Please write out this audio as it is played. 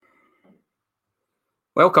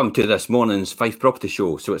Welcome to this morning's Fife Property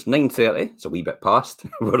Show. So it's 9:30, it's a wee bit past.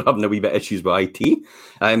 We're having a wee bit of issues with IT.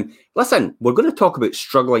 Listen, we're going to talk about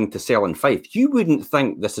struggling to sell in Fife. You wouldn't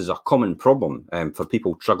think this is a common problem for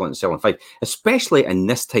people struggling to sell in Fife, especially in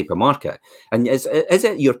this type of market. And is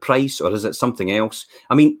it your price or is it something else?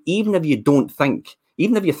 I mean, even if you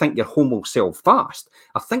think your home will sell fast,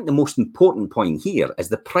 I think the most important point here is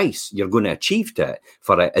the price you're going to achieve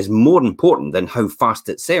for it is more important than how fast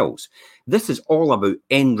it sells. This is all about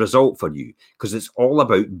end result for you, because it's all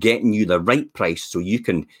about getting you the right price so you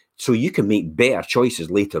can make better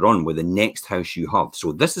choices later on with the next house you have.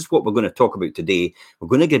 So this is what we're going to talk about today. We're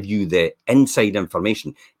going to give you the inside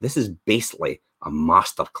information. This is basically a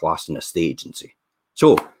masterclass in estate agency.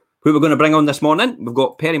 So who we're going to bring on this morning? We've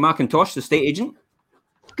got Perry McIntosh, the estate agent.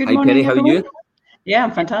 Good Hi, morning, Perry, how are you? Yeah,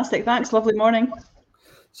 I'm fantastic. Thanks. Lovely morning.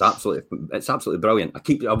 It's absolutely brilliant.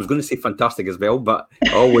 I was going to say fantastic as well, but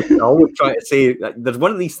I always try to say there's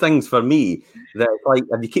one of these things for me that, like,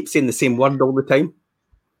 if you keep saying the same word all the time,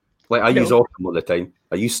 like I use awesome all the time.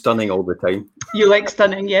 I use stunning all the time. You like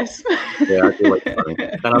stunning, yes. Yeah, I do like stunning.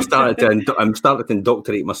 And I'm starting to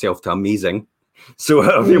indoctrinate myself to amazing. So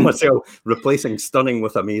I feel myself replacing stunning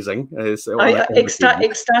with amazing.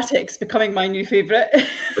 Ecstatic's becoming my new favourite.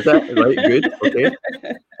 Is that right? Good.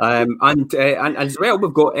 Okay. And as well,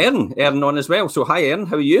 we've got Erin on as well. So hi, Erin.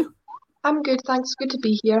 How are you? I'm good, thanks. Good to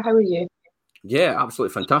be here. How are you? Yeah,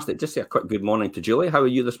 absolutely fantastic. Just say a quick good morning to Julie. How are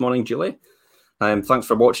you this morning, Julie? Thanks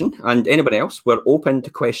for watching. And anybody else, we're open to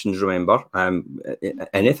questions, remember.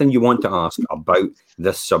 Anything you want to ask about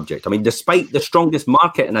this subject. I mean, despite the strongest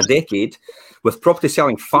market in a decade, with property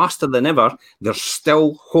selling faster than ever, there's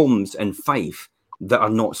still homes in Fife that are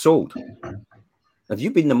not sold. If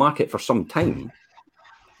you've been in the market for some time,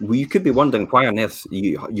 well, you could be wondering why on earth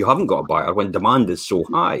you haven't got a buyer when demand is so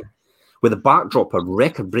high. With a backdrop of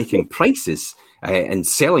record-breaking prices and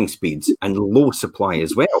selling speeds and low supply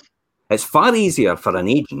as well. It's far easier for an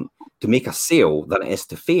agent to make a sale than it is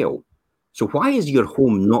to fail. So why is your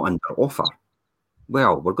home not under offer?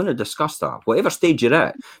 Well, we're going to discuss that. Whatever stage you're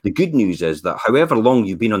at, the good news is that however long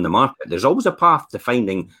you've been on the market, there's always a path to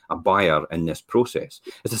finding a buyer in this process.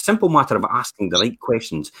 It's a simple matter of asking the right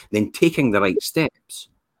questions, then taking the right steps.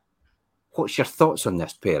 What's your thoughts on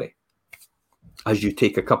this, Perry? As you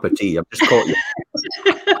take a cup of tea, I've just caught you.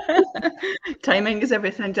 Timing is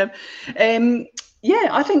everything, Jim. Yeah,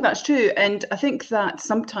 I think that's true. And I think that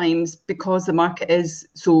sometimes because the market is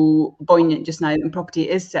so buoyant just now and property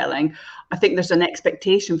is selling, I think there's an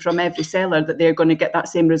expectation from every seller that they're going to get that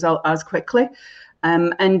same result as quickly.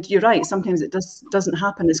 And you're right, sometimes it doesn't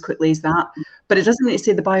happen as quickly as that. But it doesn't mean to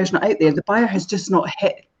say the buyer's not out there. The buyer has just not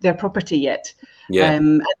hit their property yet. Yeah.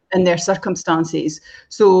 And their circumstances.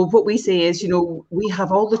 So what we say is, we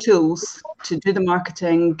have all the tools to do the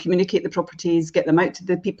marketing, communicate the properties, get them out to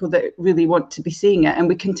the people that really want to be seeing it. And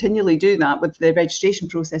we continually do that with the registration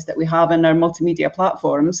process that we have in our multimedia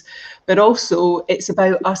platforms. But also it's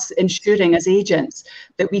about us ensuring as agents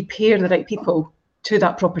that we pair the right people to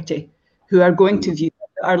that property who are going to view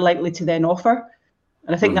it, are likely to then offer.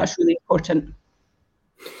 And I think that's really important.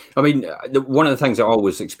 I mean, one of the things I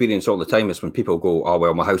always experience all the time is when people go, oh,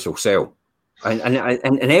 well, my house will sell. And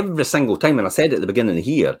every single time, and I said at the beginning of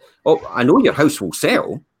here, oh, I know your house will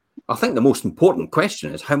sell. I think the most important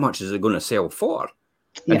question is how much is it going to sell for?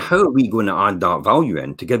 Yeah. And how are we going to add that value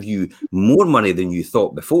in to give you more money than you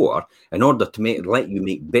thought before in order to let you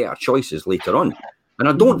make better choices later on? And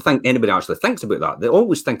I don't think anybody actually thinks about that. They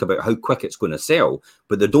always think about how quick it's going to sell,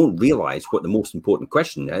 but they don't realise what the most important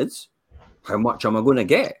question is. How much am I going to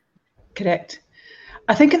get? Correct.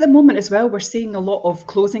 I think at the moment as well, we're seeing a lot of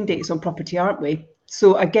closing dates on property, aren't we?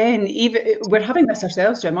 So again, even we're having this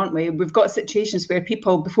ourselves, Jim, aren't we? We've got situations where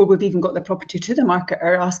people, before we've even got the property to the market,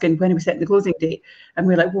 are asking when are we setting the closing date? And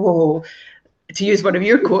we're like, whoa, to use one of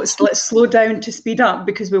your quotes, let's slow down to speed up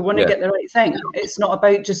because we want to get the right thing. It's not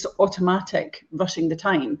about just automatic rushing the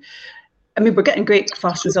time. I mean, we're getting great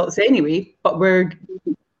fast results anyway, but we're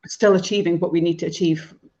still achieving what we need to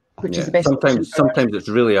achieve. Which is the best. Sometimes it's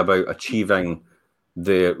really about achieving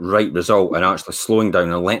the right result and actually slowing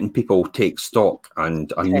down and letting people take stock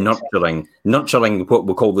and nurturing what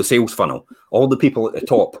we call the sales funnel. All the people at the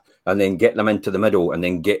top, and then get them into the middle, and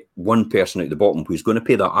then get one person at the bottom who's going to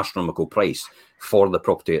pay that astronomical price for the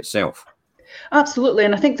property itself. Absolutely,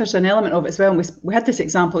 and I think there's an element of it as well. And we had this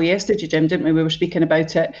example yesterday, Jim, didn't we? We were speaking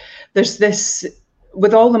about it. There's this.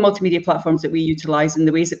 With all the multimedia platforms that we utilise and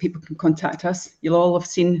the ways that people can contact us, you'll all have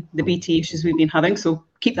seen the BT issues we've been having, so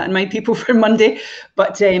keep that in mind, people, for Monday.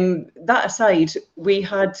 But that aside, we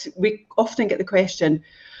often get the question,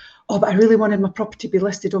 oh, but I really wanted my property to be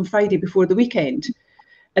listed on Friday before the weekend.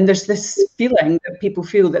 And there's this feeling that people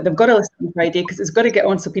feel that they've got to list it on Friday because it's got to get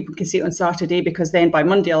on so people can see it on Saturday, because then by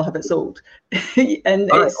Monday I'll have it sold. And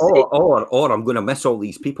or I'm going to miss all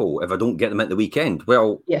these people if I don't get them at the weekend.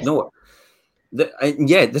 Well, yes. No.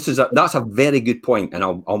 That's a very good point, and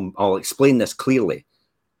I'll explain this clearly.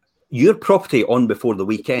 Your property on before the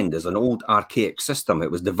weekend is an old archaic system. It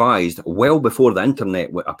was devised well before the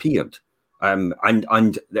internet appeared. And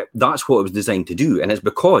that's what it was designed to do. And it's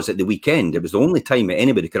because at the weekend, it was the only time that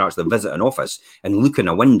anybody could actually visit an office and look in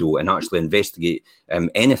a window and actually investigate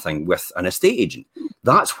anything with an estate agent.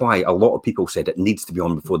 That's why a lot of people said it needs to be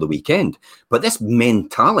on before the weekend. But this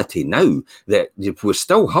mentality now that we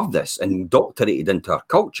still have this indoctrinated into our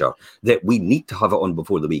culture that we need to have it on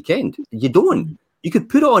before the weekend. You don't. You could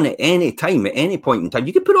put it on at any time, at any point in time.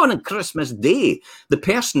 You could put it on Christmas Day. The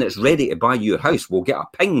person that's ready to buy your house will get a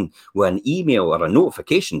ping with an email or a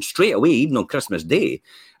notification straight away, even on Christmas Day.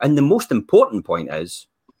 And the most important point is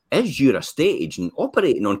your estate agent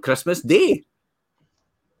operating on Christmas Day?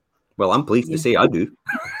 Well, I'm pleased to say I do.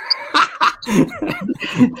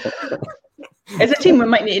 As a team, we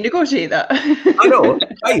might need to negotiate that. I know.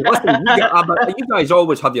 Hey, listen, you guys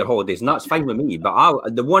always have your holidays, and that's fine with me.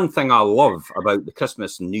 But the one thing I love about the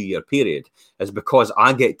Christmas and New Year period is because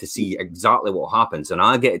I get to see exactly what happens, and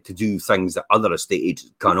I get to do things that other estate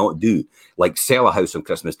agents cannot do, like sell a house on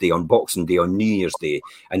Christmas Day, on Boxing Day, on New Year's Day,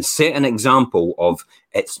 and set an example of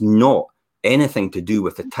it's not anything to do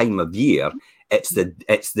with the time of year. It's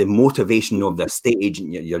the motivation of the estate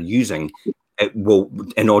agent you're using. It will,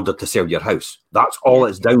 in order to sell your house. That's all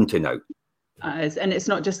it's down to now. And it's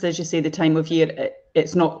not just, as you say, the time of year.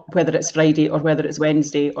 It's not whether it's Friday or whether it's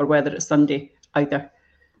Wednesday or whether it's Sunday either.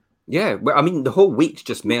 Yeah, well, I mean, the whole week's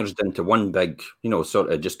just merged into one big,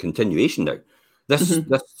 sort of just continuation now. This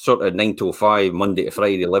sort of 9 to 5, Monday to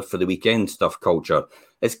Friday, live for the weekend stuff culture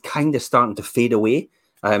is kind of starting to fade away.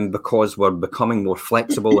 Because we're becoming more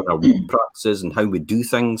flexible in our work practices and how we do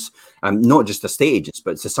things, not just estate agents,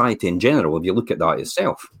 but society in general, if you look at that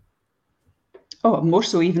itself. Oh, more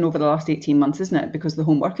so even over the last 18 months, isn't it? Because of the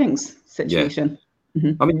home workings situation. Yeah.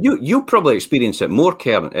 Mm-hmm. I mean, you'll probably experience it more,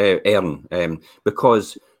 Erin,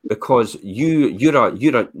 because you're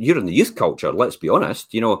in the youth culture, let's be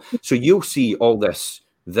honest, so you'll see all this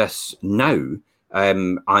now.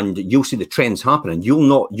 And you'll see the trends happening. You'll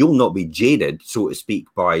not be jaded, so to speak,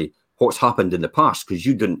 by what's happened in the past, because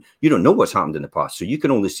you don't know what's happened in the past. So you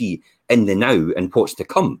can only see in the now and what's to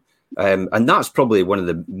come. And that's probably one of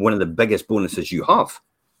the biggest bonuses you have.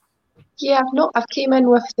 Yeah, I've came in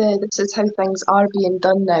with this is how things are being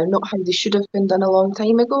done now, not how they should have been done a long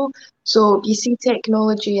time ago. So you see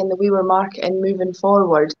technology and the way we're marketing moving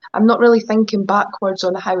forward. I'm not really thinking backwards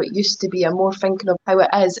on how it used to be. I'm more thinking of how it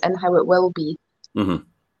is and how it will be. Mm-hmm.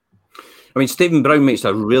 I mean, Stephen Brown makes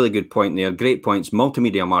a really good point there. Great points.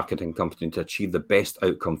 Multimedia marketing company to achieve the best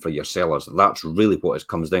outcome for your sellers. That's really what it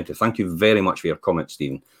comes down to. Thank you very much for your comment,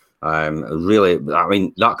 Stephen. Really, I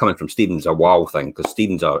mean, that coming from Stephen's a wow thing, because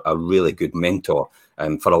Stephen's a really good mentor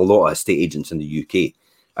for a lot of estate agents in the UK.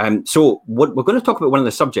 So we're going to talk about one of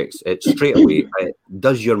the subjects straight away.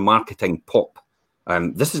 Does your marketing pop?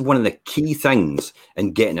 This is one of the key things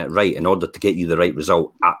in getting it right in order to get you the right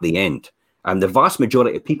result at the end. And the vast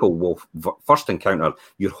majority of people will first encounter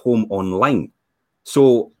your home online.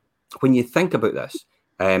 So when you think about this,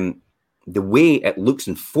 the way it looks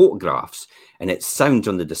in photographs and it sounds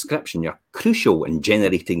on the description are crucial in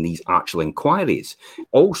generating these actual inquiries.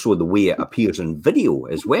 Also, the way it appears in video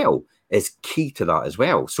as well is key to that as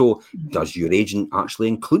well. So does your agent actually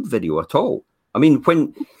include video at all? I mean,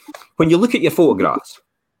 when you look at your photographs,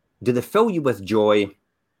 do they fill you with joy?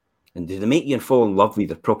 And do they make you fall in love with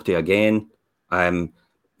the property again?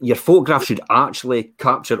 Your photograph should actually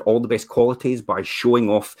capture all the best qualities by showing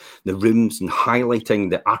off the rooms and highlighting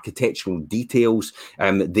the architectural details,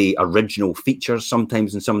 the original features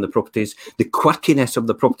sometimes in some of the properties, the quirkiness of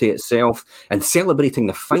the property itself, and celebrating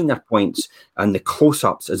the finer points and the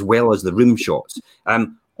close-ups as well as the room shots.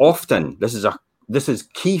 Often, this is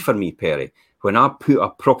key for me, Perry, when I put a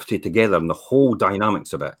property together and the whole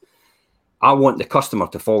dynamics of it, I want the customer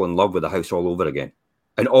to fall in love with the house all over again.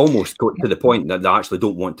 And almost go to the point that they actually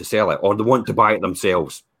don't want to sell it or they want to buy it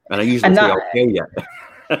themselves. And I usually say, I'll tell you.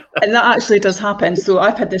 And that actually does happen. So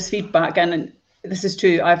I've had this feedback, and this is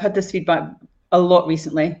true. I've had this feedback a lot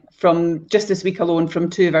recently, from just this week alone, from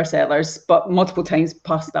 2 of our sellers, but multiple times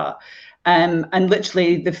past that. And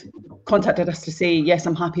literally they've contacted us to say, yes,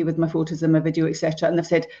 I'm happy with my photos and my video, etc. And they've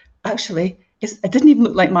said, actually, it didn't even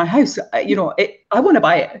look like my house. I want to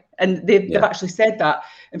buy it. And they've actually said that.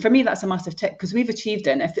 And for me, that's a massive tick, because we've achieved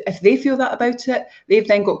it. And if they feel that about it, they've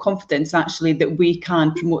then got confidence actually that we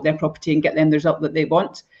can promote their property and get them the result that they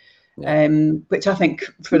want, which I think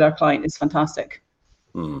for our client is fantastic.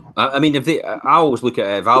 I mean, I always look at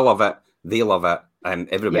it, if I love it, they love it,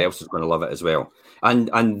 everybody else is going to love it as well. And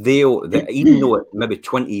even though it maybe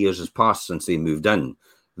 20 years has passed since they moved in,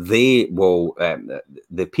 they will,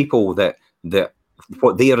 the people that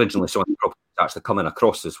what they originally saw in the property is actually coming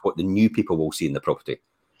across as what the new people will see in the property.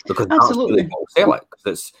 Because absolutely, that's really what will sell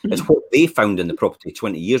it. It's what they found in the property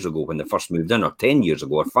 20 years ago when they first moved in, or 10 years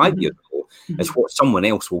ago, or 5 years ago. It's what someone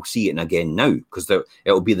else will see it again now, because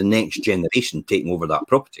it'll be the next generation taking over that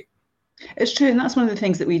property. It's true, and that's one of the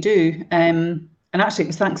things that we do. And actually, it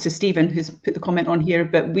was thanks to Stephen who's put the comment on here,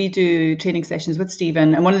 but we do training sessions with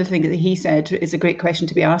Stephen. And one of the things that he said is a great question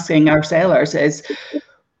to be asking our sellers is,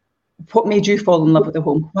 what made you fall in love with the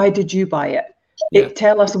home? Why did you buy it?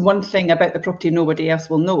 Tell us one thing about the property nobody else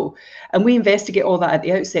will know. And we investigate all that at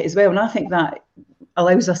the outset as well. And I think that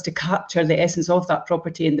allows us to capture the essence of that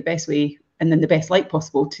property in the best way and in the best light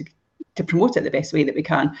possible to promote it the best way that we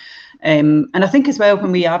can. And I think as well,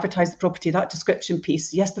 when we advertise the property, that description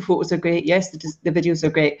piece, yes, the photos are great, yes, the videos are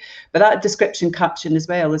great, but that description caption as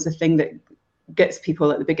well is the thing that gets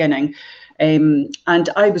people at the beginning. And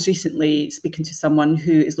I was recently speaking to someone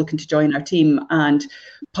who is looking to join our team, and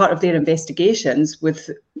part of their investigations with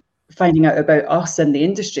finding out about us and the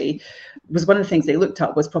industry was one of the things they looked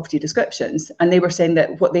at was property descriptions. And they were saying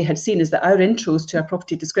that what they had seen is that our intros to a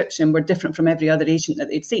property description were different from every other agent that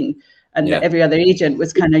they'd seen. And that every other agent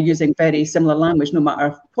was kind of using very similar language, no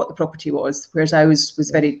matter what the property was, whereas ours was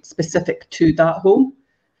very specific to that home.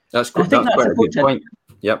 That's quite a good point.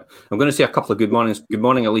 Yep. I'm going to say a couple of good mornings. Good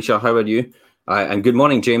morning, Alicia. How are you? And good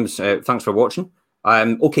morning, James. Thanks for watching.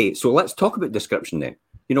 Okay, so let's talk about description then.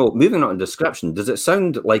 Moving on to description, does it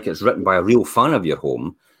sound like it's written by a real fan of your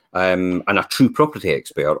home and a true property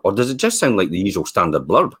expert, or does it just sound like the usual standard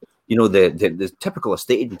blurb? The typical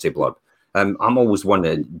estate agency blurb. I'm always one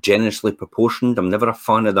that generously proportioned. I'm never a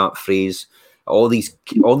fan of that phrase. All these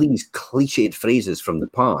cliched phrases from the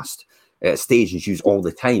past, estate agents use all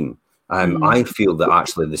the time. I feel that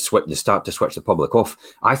actually they start to switch the public off.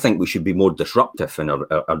 I think we should be more disruptive in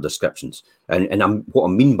our descriptions, and what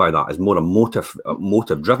I mean by that is more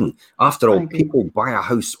motive driven. After all, people buy a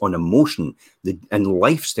house on emotion and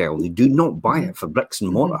lifestyle. They do not buy it for bricks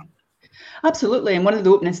and mortar. Absolutely. And one of the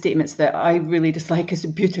opening statements that I really dislike is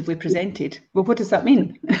beautifully presented. Well, what does that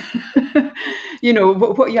mean?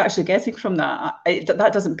 What are you actually getting from that?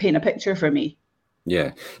 That doesn't paint a picture for me.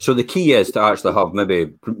 Yeah. So the key is to actually have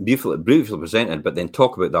maybe beautifully presented, but then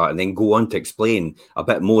talk about that and then go on to explain a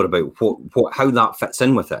bit more about how that fits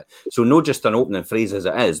in with it. So not just an opening phrase as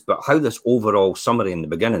it is, but how this overall summary in the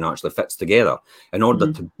beginning actually fits together in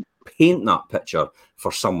order to paint that picture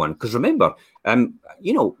for someone. Because remember,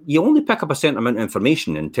 you only pick up a certain amount of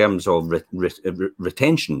information in terms of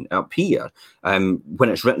retention up here when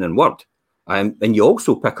it's written in Word. And you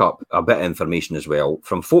also pick up a bit of information as well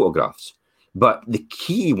from photographs. But the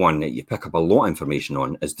key one that you pick up a lot of information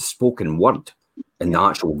on is the spoken word and the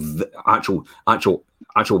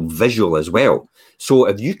actual visual as well. So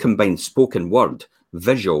if you combine spoken word,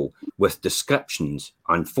 visual with descriptions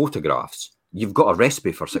and photographs, you've got a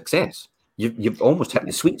recipe for success. You've almost hit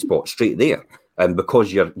the sweet spot straight there. And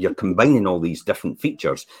because you're combining all these different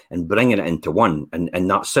features and bringing it into one, and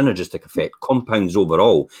that synergistic effect compounds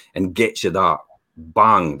overall and gets you that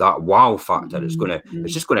bang, that wow factor.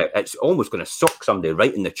 It's almost gonna suck somebody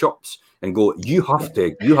right in the chops and go, you have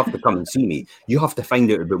to come and see me. You have to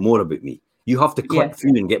find out a bit more about me. You have to click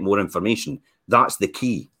through and get more information. That's the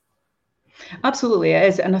key. Absolutely, it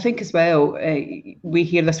is. And I think as well, we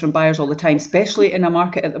hear this from buyers all the time, especially in a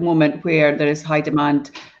market at the moment where there is high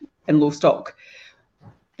demand and low stock,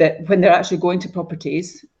 that when they're actually going to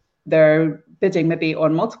properties, they're bidding maybe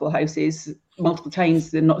on multiple houses multiple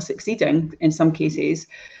times, they're not succeeding in some cases,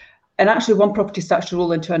 and actually one property starts to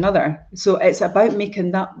roll into another. So it's about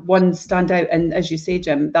making that one stand out, and as you say,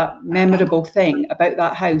 Jim, that memorable thing about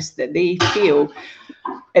that house that they feel.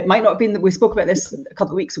 It might not have been that we spoke about this a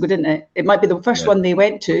couple of weeks ago, didn't it? It might be the first one they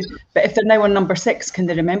went to, but if they're now on number 6, can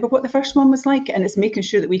they remember what the first one was like? And it's making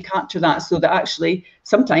sure that we capture that so that actually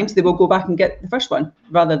sometimes they will go back and get the first one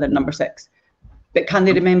rather than number 6. But can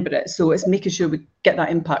they remember it? So it's making sure we get that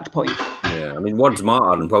impact point. Yeah, I mean, words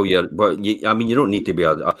matter, and you don't need to be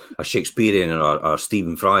a Shakespearean or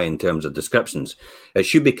Stephen Fry in terms of descriptions. It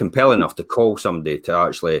should be compelling enough to call somebody to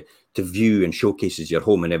actually to view and showcases your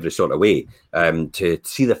home in every sort of way, to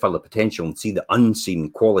see the further potential and see the unseen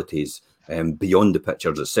qualities beyond the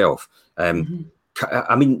pictures itself.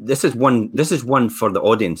 I mean, this is one for the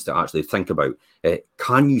audience to actually think about.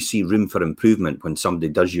 Can you see room for improvement when somebody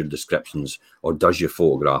does your descriptions or does your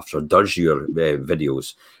photographs or does your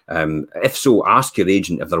videos? If so, ask your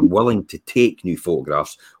agent if they're willing to take new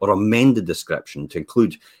photographs or amend the description to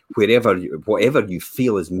include whatever you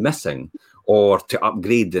feel is missing, or to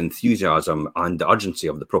upgrade the enthusiasm and the urgency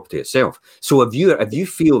of the property itself. So if you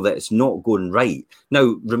feel that it's not going right,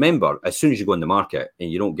 now remember, as soon as you go in the market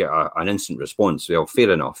and you don't get an instant response, well, fair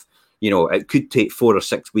enough. You know, it could take 4 or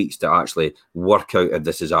 6 weeks to actually work out if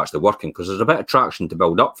this is actually working, because there's a bit of traction to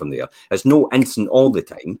build up from there. It's no instant all the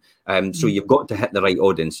time. So you've got to hit the right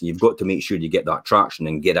audience, and you've got to make sure you get that traction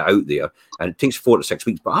and get it out there. And it takes 4 to 6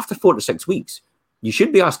 weeks. But after 4 to 6 weeks, you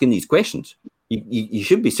should be asking these questions. You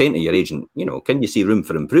should be saying to your agent, you know, can you see room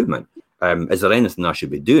for improvement? Is there anything I should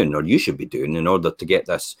be doing, or you should be doing, in order to get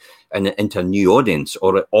this into a new audience?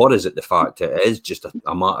 Or is it the fact that it is just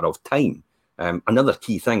a matter of time? Another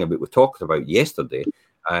key thing we talked about yesterday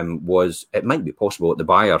was it might be possible that the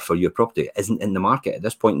buyer for your property isn't in the market at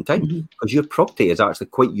this point in time, because your property is actually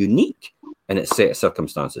quite unique in its set of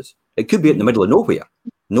circumstances. It could be in the middle of nowhere.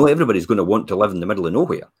 Not everybody's going to want to live in the middle of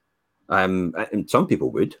nowhere. And some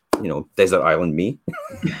people would, you know, desert island me.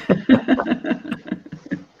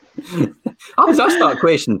 I was asked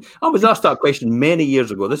that question many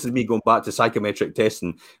years ago. This is me going back to psychometric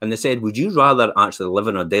testing. And they said, would you rather actually live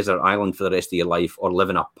in a desert island for the rest of your life or live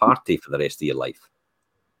in a party for the rest of your life?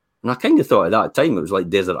 And I kind of thought at that time it was like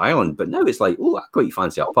desert island, but now it's like, oh, I quite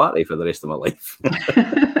fancy a party for the rest of my life.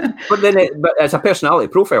 But it's a personality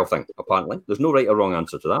profile thing, apparently. There's no right or wrong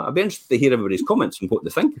answer to that. I'd be interested to hear everybody's comments and what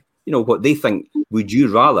they think. You know, what they think. Would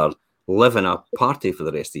you rather live in a party for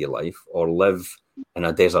the rest of your life or live in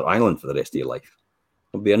a desert island for the rest of your life?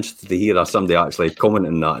 I'd be interested to hear somebody actually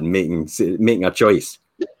commenting on that and making a choice.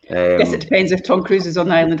 I guess it depends if Tom Cruise is on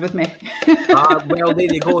the island with me. Well,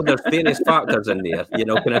 there you go. There's various factors in there. You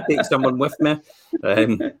know, can I take someone with me?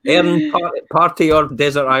 Erin, party or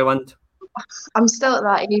desert island? I'm still at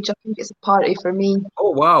that age. I think it's a party for me.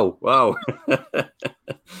 Oh, wow.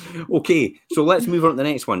 Okay, so let's move on to the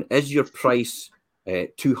next one. Is your price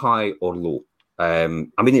too high or low? I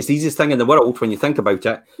mean, it's the easiest thing in the world when you think about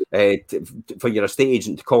it, for your estate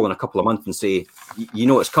agent to call in a couple of months and say, you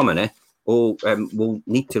know it's coming, eh? Oh, we'll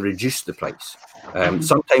need to reduce the price.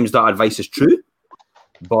 Sometimes that advice is true,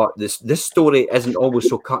 but this story isn't always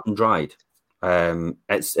so cut and dried.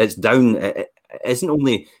 It's down. It isn't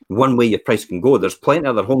only one way your price can go. There's plenty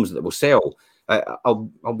of other homes that will sell.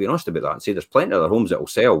 I'll be honest about that and say there's plenty of other homes that will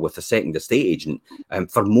sell with a second estate agent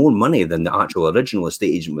for more money than the actual original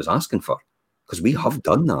estate agent was asking for, because we have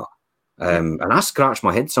done that. And I scratch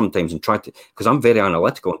my head sometimes and try to, because I'm very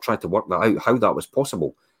analytical, and try to work that out, how that was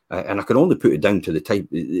possible. And I can only put it down to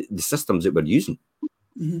the systems that we're using.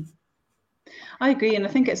 I agree, and I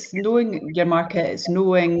think it's knowing your market, it's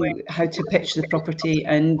knowing how to pitch the property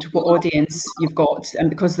and what audience you've got, and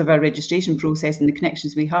because of our registration process and the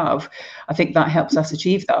connections we have, I think that helps us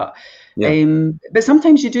achieve that. Yeah. But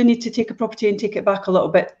sometimes you do need to take a property and take it back a little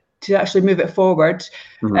bit to actually move it forward.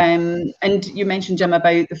 And you mentioned, Jim,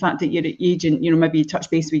 about the fact that your agent, you know, maybe touch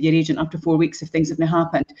base with your agent after 4 weeks if things haven't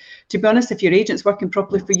happened. To be honest, if your agent's working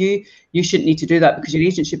properly for you, you shouldn't need to do that, because your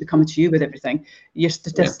agent should be coming to you with everything, your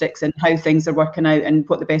statistics and how things are working out and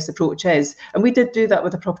what the best approach is. And we did do that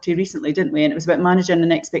with a property recently, didn't we? And it was about managing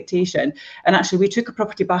an expectation. And actually, we took a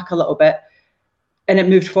property back a little bit, and it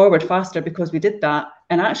moved forward faster because we did that,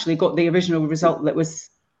 and actually got the original result that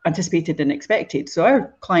was anticipated and expected. So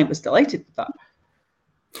our client was delighted with that.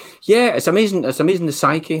 Yeah, it's amazing. It's amazing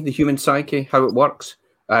the human psyche, how it works,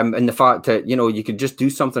 and the fact that, you know, you could just do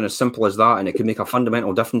something as simple as that, and it could make a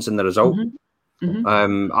fundamental difference in the result.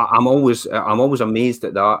 I'm always amazed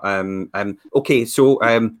at that. Okay, so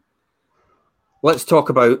let's talk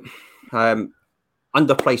about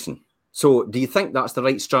underpricing. So, do you think that's the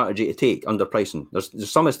right strategy to take? Underpricing. There's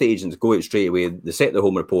some estate agents go out straight away, they set the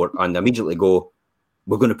home report, and immediately go,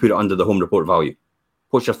 we're going to put it under the home report value.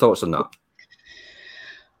 What's your thoughts on that?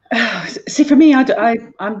 See, for me,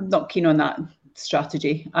 I'm not keen on that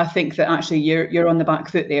strategy. I think that actually you're on the back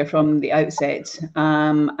foot there from the outset,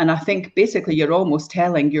 and I think basically you're almost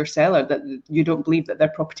telling your seller that you don't believe that their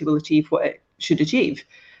property will achieve what it should achieve.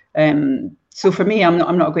 So for me, I'm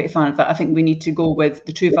not a great fan of that. I think we need to go with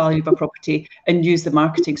the true value of a property and use the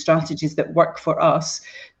marketing strategies that work for us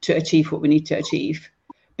to achieve what we need to achieve.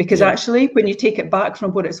 Because actually, when you take it back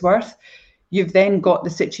from what it's worth, you've then got the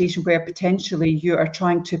situation where potentially you are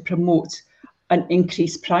trying to promote an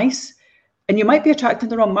increased price, and you might be attracting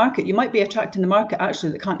the wrong market. You might be attracting the market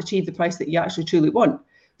actually that can't achieve the price that you actually truly want.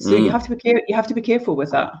 So you have to be careful with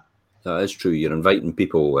that. That is true. You're inviting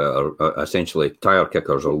people, are essentially tire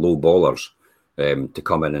kickers or low ballers, to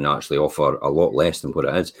come in and actually offer a lot less than what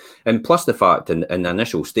it is. And plus the fact in the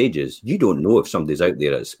initial stages, you don't know if somebody's out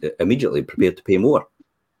there that's immediately prepared to pay more.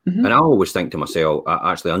 And I always think to myself,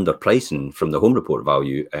 actually underpricing from the home report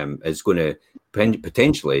value is going to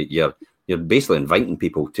potentially, you're basically inviting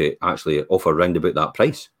people to actually offer round about that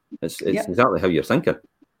price. It's exactly how you're thinking.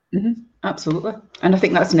 Absolutely. And I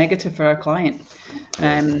think that's negative for our client.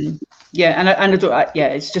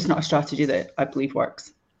 It's just not a strategy that I believe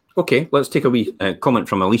works. Okay, let's take a wee comment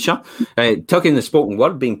from Alicia. Tucking the spoken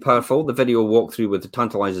word being powerful, the video walkthrough with the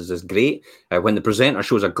tantalizers is great. When the presenter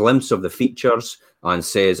shows a glimpse of the features and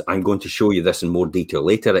says, I'm going to show you this in more detail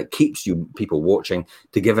later, it keeps people watching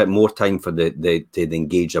to give it more time for to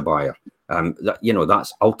engage a buyer.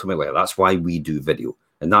 That's ultimately, that's why we do video.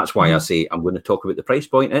 And that's why I say I'm going to talk about the price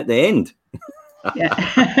point at the end.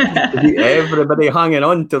 Everybody hanging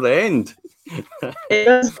on to the end. It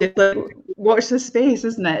is. It's like, watch the space,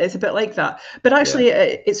 isn't it? It's a bit like that. But actually,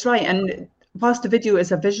 it's right. And whilst the video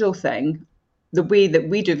is a visual thing, the way that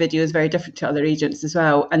we do video is very different to other agents as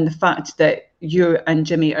well. And the fact that you and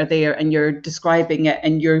Jimmy are there and you're describing it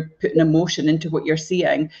and you're putting emotion into what you're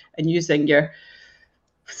seeing and using your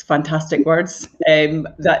fantastic words,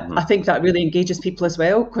 I think that really engages people as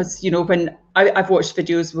well, because when I've watched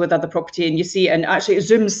videos with other property and you see, and actually it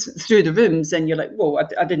zooms through the rooms and you're like, whoa,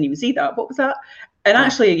 I didn't even see that, what was that? And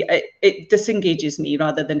actually it disengages me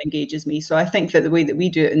rather than engages me. So I think that the way that we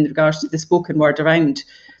do it in regards to the spoken word around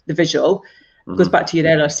the visual goes back to your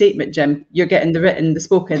earlier statement, Jim. You're getting the written, the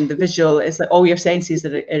spoken, the visual. It's like all your senses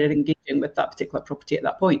that are engaging with that particular property at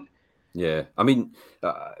that point. Yeah, I mean,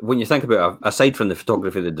 when you think about it, aside from the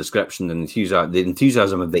photography, the description, and the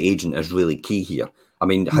enthusiasm of the agent is really key here. I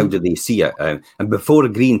mean, how do they see it? And before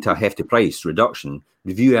agreeing to a hefty price reduction,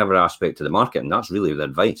 review every aspect of the market, and that's really the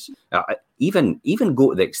advice. Even go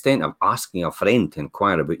to the extent of asking a friend to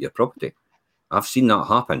inquire about your property. I've seen that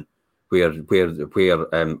happen, where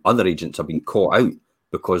other agents have been caught out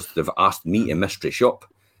because they've asked me to mystery shop,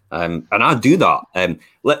 and I do that.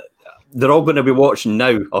 They're all going to be watching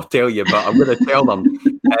now, I'll tell you, but I'm going to tell them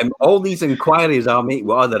all these inquiries I make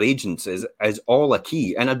with other agents is all a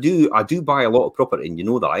key. And I do buy a lot of property, and you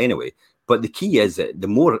know that anyway. But the key is that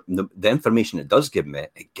the information it does give me,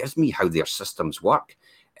 it gives me how their systems work.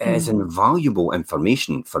 It is invaluable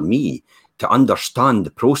information for me to understand the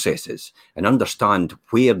processes and understand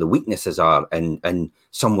where the weaknesses are in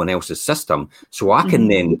someone else's system, so I can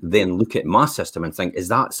then look at my system and think, is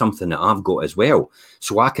that something that I've got as well?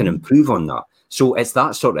 So I can improve on that. So it's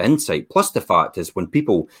that sort of insight. Plus the fact is when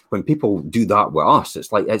people do that with us,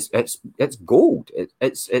 it's like it's gold.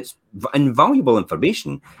 It's invaluable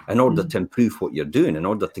information in order to improve what you're doing, in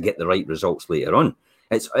order to get the right results later on.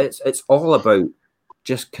 It's all about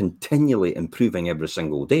just continually improving every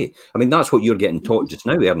single day. I mean, that's what you're getting taught just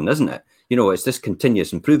now, Erin, isn't it? It's this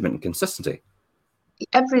continuous improvement and consistency.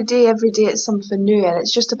 Every day it's something new, and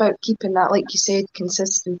it's just about keeping that, like you said,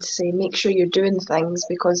 consistency. Make sure you're doing things,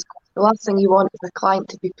 because the last thing you want is the client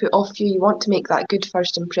to be put off you. You want to make that good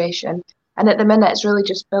first impression. And at the minute, it's really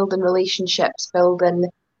just building relationships, building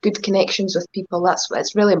good connections with people.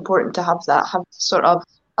 It's really important to have that, have sort of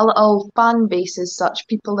a little fan base as such,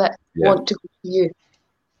 people that want to go to you.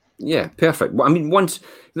 Yeah, perfect. Well, I mean, once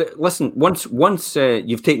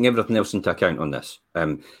you've taken everything else into account on this,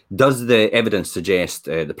 does the evidence suggest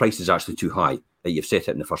the price is actually too high that you've set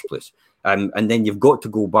it in the first place? And then you've got to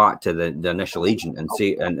go back to the initial agent and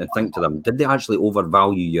say and think to them, did they actually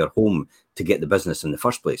overvalue your home to get the business in the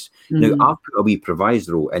first place? Now, I've put a wee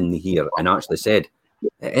proviso in here and actually said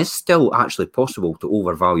it is still actually possible to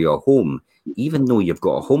overvalue a home, even though you've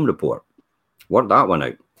got a home report. Work that one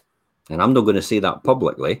out. And I'm not going to say that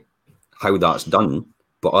publicly, how that's done,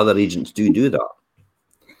 but other agents do that.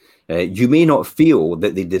 You may not feel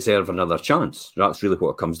that they deserve another chance. That's really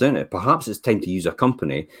what it comes down to. Perhaps it's time to use a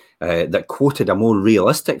company that quoted a more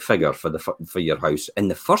realistic figure for your house in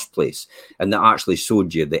the first place, and that actually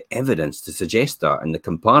showed you the evidence to suggest that and the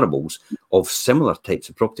comparables of similar types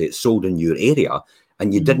of property that's sold in your area,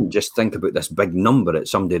 and you didn't just think about this big number that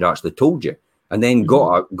somebody had actually told you, and then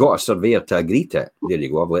got a surveyor to agree to it. There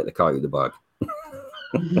you go. I've let the cat out of the bag.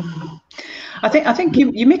 I think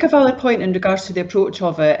you make a valid point in regards to the approach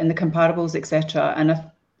of it and the comparables, etc. And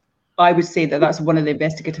I would say that that's one of the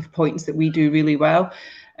investigative points that we do really well.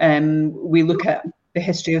 We look at the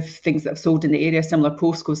history of things that have sold in the area, similar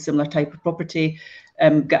postcodes, similar type of property,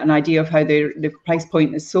 get an idea of how the price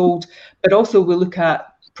point is sold, but also we look at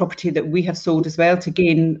property that we have sold as well, to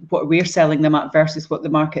gain what we're selling them at versus what the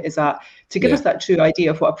market is at, to give us that true idea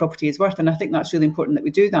of what a property is worth. And I think that's really important that we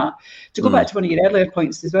do that. To go back to one of your earlier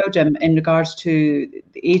points as well, Jim, in regards to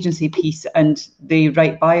the agency piece and the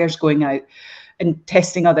right buyers going out and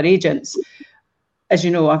testing other agents. As you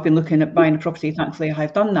know, I've been looking at buying a property. Thankfully,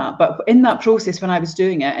 I've done that. But in that process, when I was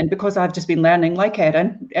doing it, and because I've just been learning, like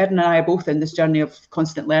Erin and I are both in this journey of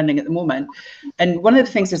constant learning at the moment. And one of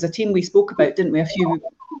the things as a team we spoke about, didn't we, I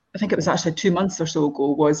think it was actually 2 months or so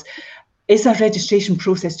ago, was, is our registration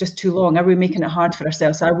process just too long? Are we making it hard for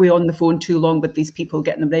ourselves? Are we on the phone too long with these people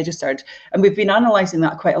getting them registered? And we've been analysing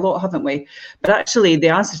that quite a lot, haven't we? But actually, the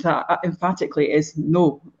answer to that emphatically is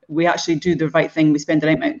no. We actually do the right thing. We spend the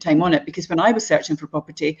right amount of time on it, because when I was searching for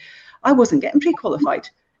property, I wasn't getting pre-qualified.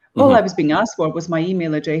 All I was being asked for was my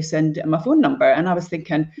email address and my phone number. And I was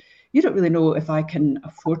thinking, you don't really know if I can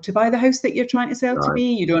afford to buy the house that you're trying to sell to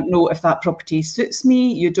me. You don't know if that property suits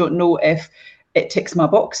me. You don't know if it ticks my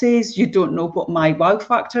boxes. You don't know what my wow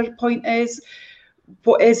factor point is.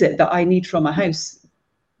 What is it that I need from a house?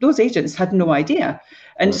 Those agents had no idea.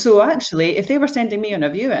 And so actually, if they were sending me on a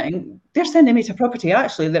viewing, they're sending me to property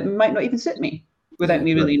actually that might not even suit me without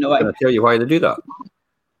me really knowing. Can I tell you why they do that?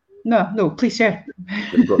 No, please share.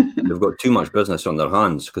 They've got too much business on their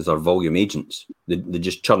hands because they're volume agents. They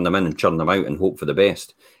just churn them in and churn them out and hope for the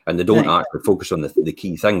best. And they don't actually focus on the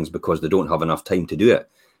key things because they don't have enough time to do it.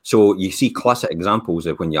 So you see classic examples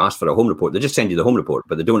of when you ask for a home report, they just send you the home report,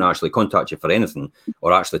 but they don't actually contact you for anything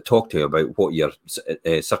or actually talk to you about what your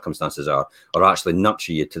circumstances are or actually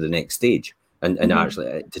nurture you to the next stage and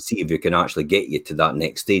actually to see if you can actually get you to that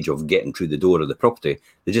next stage of getting through the door of the property.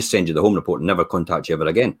 They just send you the home report and never contact you ever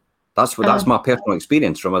again. That's my personal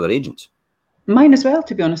experience from other agents. Mine as well,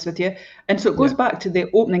 to be honest with you. And so it goes back to the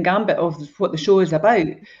opening gambit of what the show is about.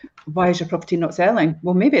 Why is your property not selling?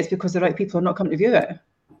 Well, maybe it's because the right people are not coming to view it.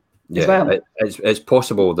 Yeah, well. It's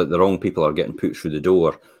possible that the wrong people are getting put through the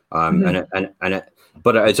door,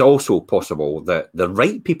 but it's also possible that the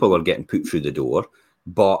right people are getting put through the door,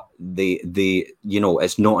 but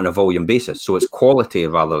it's not on a volume basis, so it's quality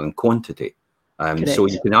rather than quantity. So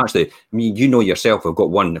you can actually, yourself, I've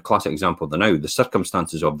got one classic example now. The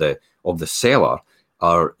circumstances of the seller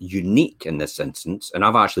are unique in this instance, and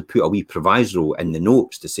I've actually put a wee proviso in the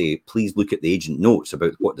notes to say, please look at the agent notes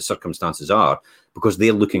about what the circumstances are, because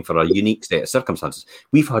they're looking for a unique set of circumstances.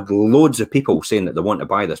 We've had loads of people saying that they want to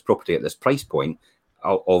buy this property at this price point,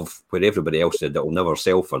 of where everybody else said that will never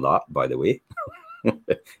sell for that, by the way,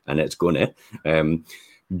 and it's going to.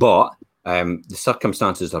 But the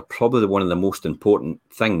circumstances are probably one of the most important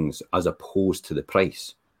things as opposed to the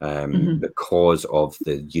price. Because of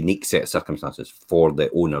the unique set of circumstances for the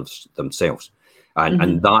owners themselves.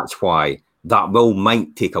 And that's why that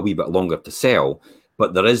might take a wee bit longer to sell,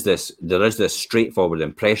 but there is this straightforward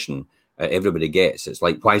impression everybody gets. It's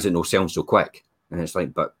like, why is it not selling so quick? And it's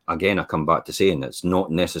like, but again, I come back to saying it's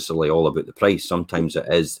not necessarily all about the price. Sometimes it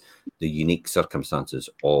is the unique circumstances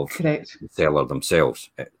of the seller themselves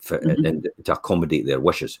and to accommodate their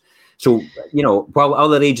wishes. So, while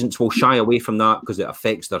other agents will shy away from that because it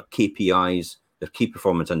affects their KPIs, their key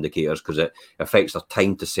performance indicators, because it affects their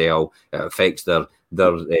time to sell, it affects their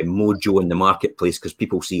mojo in the marketplace because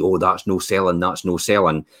people see, oh, that's no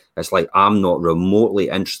selling. It's like, I'm not remotely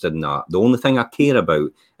interested in that. The only thing I care about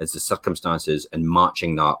is the circumstances and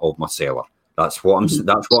matching that of my seller. That's what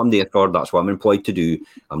I'm there for. That's what I'm employed to do.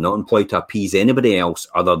 I'm not employed to appease anybody else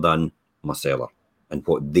other than my seller and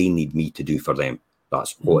what they need me to do for them.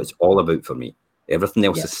 That's what it's all about for me. Everything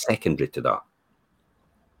else is secondary to that.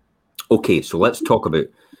 Okay, so let's talk about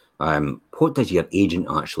what does your agent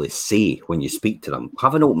actually say when you speak to them?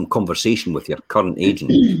 Have an open conversation with your current agent.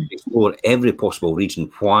 Explore every possible reason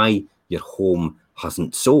why your home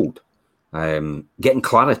hasn't sold. Getting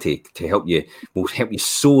clarity will help you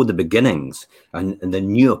sow the beginnings and the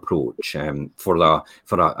new approach for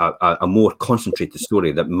a more concentrated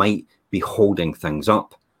story that might be holding things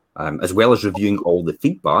up. As well as reviewing all the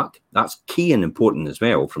feedback. That's key and important as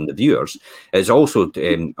well from the viewers. It's also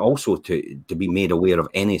to be made aware of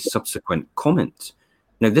any subsequent comments.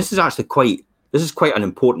 Now, this is quite an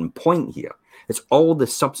important point here. It's all the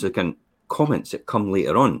subsequent comments that come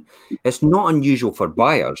later on. It's not unusual for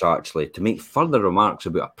buyers actually to make further remarks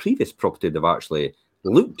about a previous property they've actually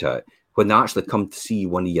looked at when they actually come to see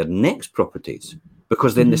one of your next properties,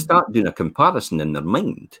 because then they start doing a comparison in their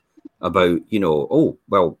mind about, oh,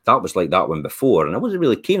 well, that was like that one before, and I wasn't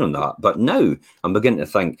really keen on that. But now I'm beginning to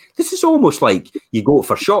think this is almost like you go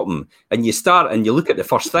for shopping and you start and you look at the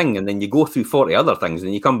first thing and then you go through 40 other things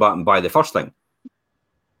and you come back and buy the first thing.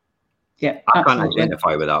 Yeah, I can't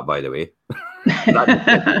identify with that, by the way.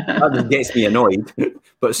 That just gets me annoyed.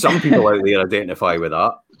 But some people out there identify with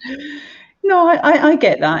that. No, I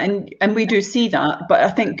get that, and we do see that. But I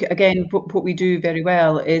think, again, what we do very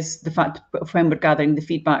well is the fact of when we're gathering the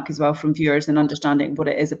feedback as well from viewers and understanding what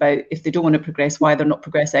it is about, if they don't want to progress, why they're not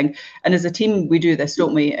progressing. And as a team, we do this,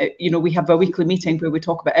 don't we? We have a weekly meeting where we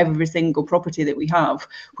talk about every single property that we have,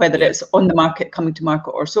 whether it's on the market, coming to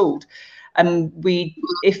market, or sold. And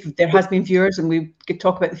if there has been viewers and we could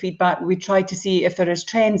talk about the feedback, we try to see if there is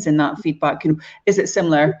trends in that feedback. Is it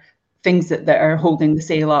similar things that are holding the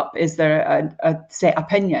sale up? Is there a set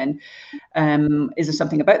opinion? Is there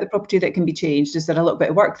something about the property that can be changed? Is there a little bit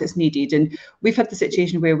of work that's needed? And we've had the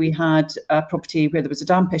situation where we had a property where there was a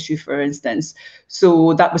damp issue, for instance.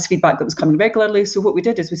 So that was feedback that was coming regularly. So what we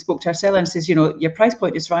did is we spoke to our seller and says, your price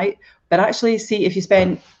point is right, but actually see if you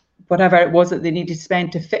spend whatever it was that they needed to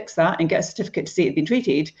spend to fix that and get a certificate to say it had been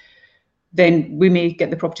treated, then we may get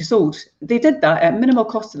the property sold. They did that at minimal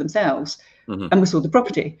cost to themselves. And we sold the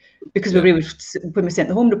property because we were able to, when we sent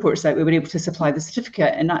the home reports out, we were able to supply the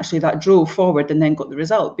certificate, and actually that drove forward and then got the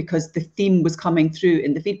result because the theme was coming through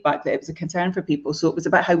in the feedback that it was a concern for people. So it was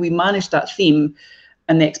about how we managed that theme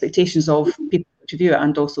and the expectations of people to view it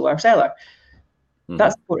and also our seller.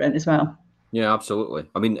 That's important as well. Yeah, absolutely.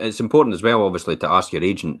 I mean, it's important as well, obviously, to ask your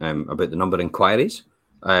agent about the number of inquiries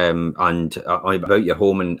and about your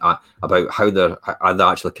home and about how they're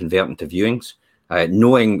actually converting to viewings.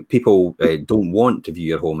 Knowing people don't want to view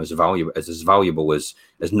your home is as valuable as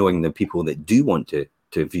knowing the people that do want to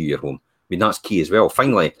view your home. I mean, that's key as well.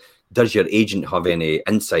 Finally, does your agent have any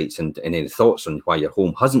insights and any thoughts on why your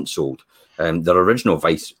home hasn't sold? Their original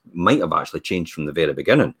advice might have actually changed from the very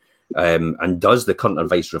beginning. And does the current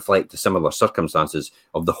advice reflect the similar circumstances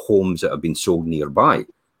of the homes that have been sold nearby?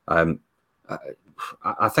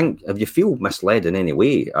 I think if you feel misled in any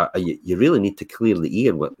way, you really need to clear the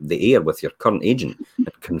air with your current agent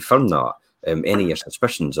and confirm that any of your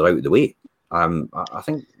suspicions are out of the way. I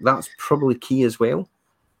think that's probably key as well.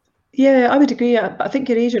 Yeah, I would agree. I think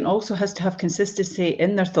your agent also has to have consistency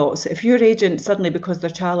in their thoughts. If your agent suddenly, because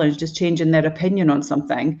they're challenged, is changing their opinion on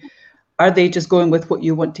something, are they just going with what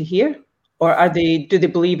you want to hear? Or do they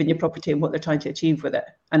believe in your property and what they're trying to achieve with it?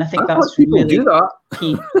 And I think that's really do that.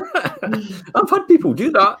 Key. I've had people do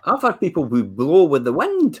that. I've had people who blow with the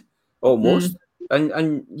wind almost. And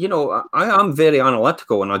I am very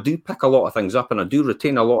analytical, and I do pick a lot of things up, and I do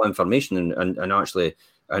retain a lot of information and actually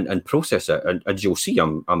and process it. And as you'll see,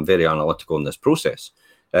 I'm very analytical in this process.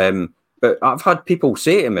 But I've had people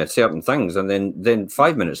say to me certain things, and then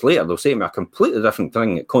 5 minutes later, they'll say to me a completely different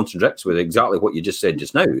thing that contradicts with exactly what you just said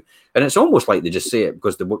just now. And it's almost like they just say it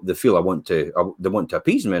because they feel they want to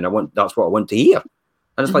appease me, and that's what I want to hear.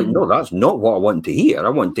 And it's like, no, that's not what I want to hear. I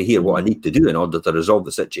want to hear what I need to do in order to resolve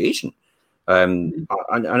the situation. And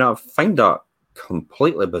I find that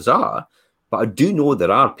completely bizarre. But I do know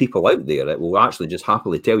there are people out there that will actually just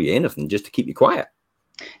happily tell you anything just to keep you quiet.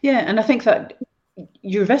 Yeah, and I think that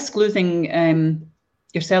you risk losing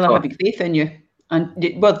your seller having faith in you, and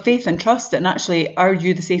faith and trust, and actually, are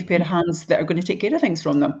you the safe pair of hands that are going to take care of things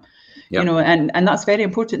from them? Yep. And that's very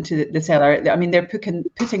important to the seller. I mean, they're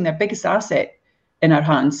putting their biggest asset in our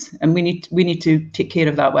hands, and we need to take care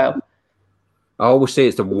of that well. I always say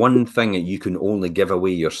it's the one thing that you can only give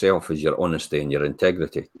away yourself is your honesty and your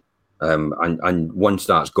integrity. And once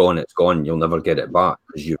that's gone, it's gone. You'll never get it back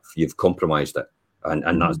because you've compromised it.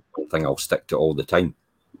 And that's the one thing I'll stick to all the time.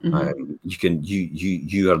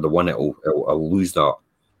 You are the one that'll lose that.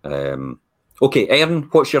 Okay, Erin,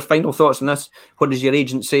 what's your final thoughts on this? What does your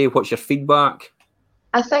agent say? What's your feedback?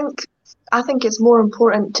 I think it's more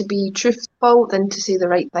important to be truthful than to say the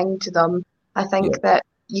right thing to them. I think that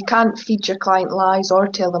you can't feed your client lies or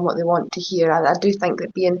tell them what they want to hear. I do think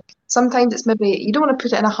that sometimes it's maybe, you don't want to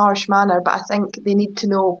put it in a harsh manner, but I think they need to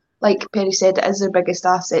know, like Perry said, it is their biggest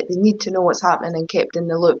asset. They need to know what's happening and kept in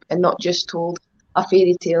the loop, and not just told a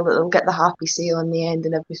fairy tale that they'll get the happy sale in the end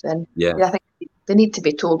and everything. Yeah, I think they need to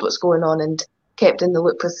be told what's going on and kept in the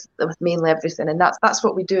loop with mainly everything, and that's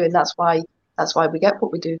what we do, and that's why we get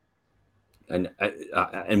what we do.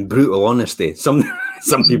 And brutal honesty. Some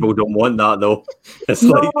people don't want that though. It's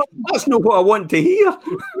like, that's not what I want to hear.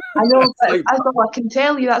 I know, but that's all I can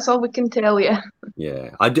tell you. That's all we can tell you. Yeah,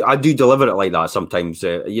 I do deliver it like that sometimes.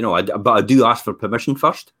 But I do ask for permission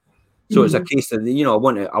first. So it's a case that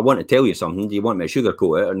I want to tell you something. Do you want me to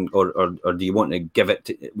sugarcoat it, or do you want to give it?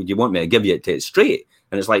 Would you want me to give you it straight?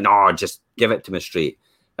 And it's like, no, just give it to me straight.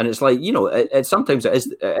 And it's like, sometimes it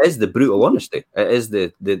is the brutal honesty. It is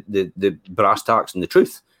the brass tacks and the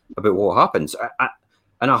truth about what happens.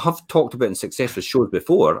 And I have talked about in successful shows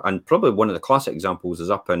before, and probably one of the classic examples is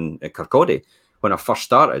up in Kirkcaldy when I first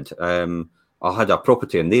started. I had a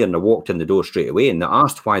property in there and I walked in the door straight away, and they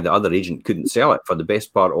asked why the other agent couldn't sell it for the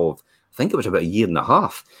best part of, I think it was about a year and a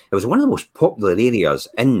half. It was one of the most popular areas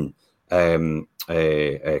in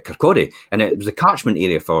Kirkcaldy, and it was the catchment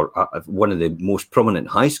area for one of the most prominent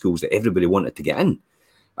high schools that everybody wanted to get in.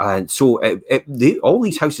 And so all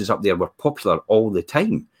these houses up there were popular all the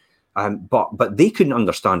time. But they couldn't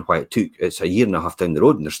understand why it's a year and a half down the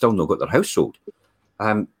road and they're still not got their house sold.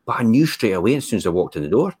 But I knew straight away as soon as I walked in the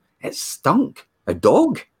door, it stunk, a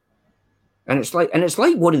dog. And it's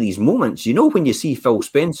like one of these moments, you know, when you see Phil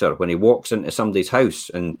Spencer when he walks into somebody's house,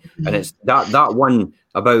 and it's that one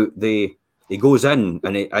about he goes in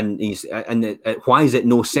and why is it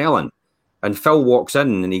no selling? And Phil walks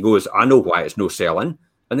in and he goes, I know why it's no selling.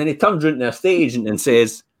 And then he turns around to the estate agent and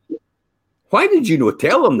says, why did you not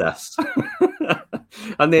tell them this?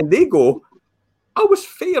 And then they go, I was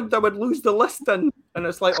feared I would lose the listing. And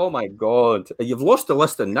it's like, oh my God, you've lost the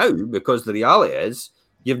listing now, because the reality is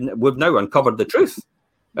we've now uncovered the truth.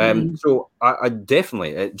 So I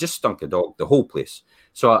definitely, it just stunk a dog, the whole place.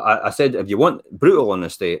 So I said, if you want brutal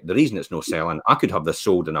honesty, the reason it's no selling, I could have this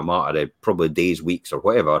sold in a matter of probably days, weeks or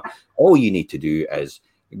whatever. All you need to do is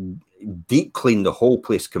deep clean the whole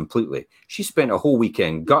place completely. She spent a whole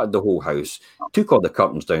weekend, gutted the whole house, took all the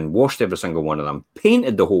curtains down, washed every single one of them,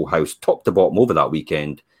 painted the whole house top to bottom over that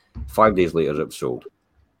weekend. 5 days later, it was sold.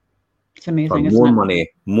 It's amazing, for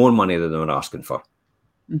more money than they were asking for.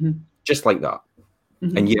 Just like that.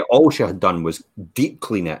 And yet all she had done was deep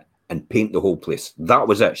clean it and paint the whole place. That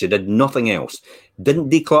was it. She did nothing else. Didn't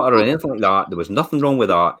declutter or anything like that. There was nothing wrong with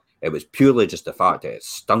that. It was purely just the fact that it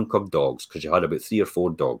stunk of dogs, because she had about 3 or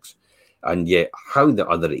 4 dogs. And yet how the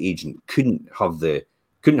other agent couldn't have the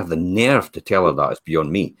nerve to tell her that is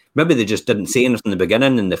beyond me. Maybe they just didn't say anything in the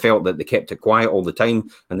beginning and they felt that they kept it quiet all the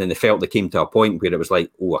time, and then they felt they came to a point where it was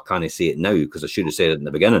like, oh, I can't say it now because I should have said it in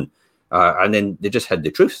the beginning. And then they just hid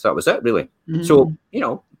the truth. That was it, really. So, you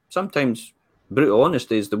know, sometimes brutal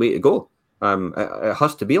honesty is the way to go. It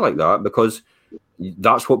has to be like that, because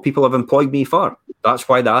that's what people have employed me for. That's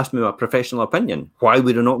why they asked me my professional opinion. Why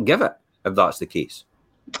would I not give it if that's the case?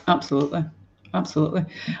 Absolutely.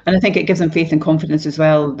 And I think it gives them faith and confidence as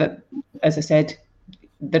well that, as I said,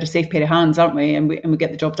 they're a safe pair of hands, aren't we? And we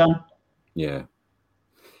get the job done. Yeah.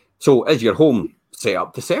 So is your home set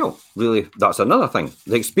up to sell? Really, that's another thing.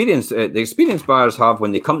 The experience buyers have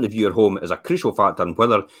when they come to view your home is a crucial factor in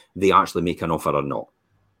whether they actually make an offer or not.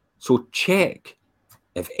 So check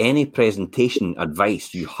if any presentation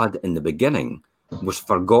advice you had in the beginning was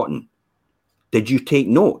forgotten. Did you take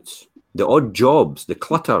notes? The odd jobs, the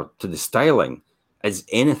clutter to the styling, is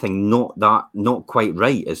anything not quite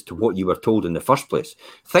right as to what you were told in the first place?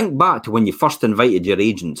 Think back to when you first invited your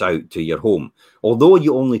agents out to your home. Although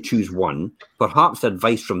you only choose one, perhaps the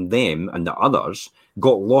advice from them and the others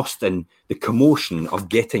got lost in the commotion of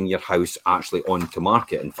getting your house actually onto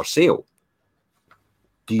market and for sale.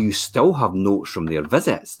 Do you still have notes from their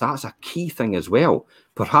visits? That's a key thing as well.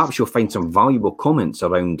 Perhaps you'll find some valuable comments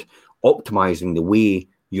around optimizing the way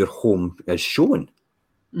your home is shown.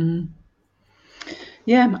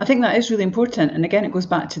 Yeah, I think that is really important. And again, it goes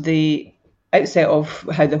back to the outset of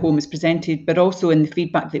how the home is presented, but also in the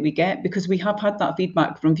feedback that we get, because we have had that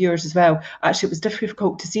feedback from viewers as well. Actually, it was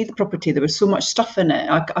difficult to see the property. There was so much stuff in it.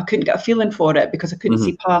 I couldn't get a feeling for it because I couldn't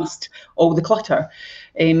see past all the clutter.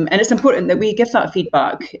 And it's important that we give that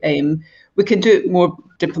feedback. We can do it more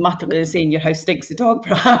diplomatically than saying your house stinks of dog,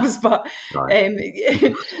 perhaps, but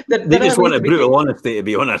they just want a brutal honesty, to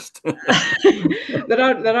be honest.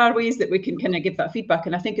 there are ways that we can kind of give that feedback,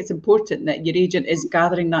 and I think it's important that your agent is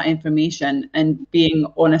gathering that information and being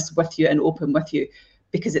honest with you and open with you,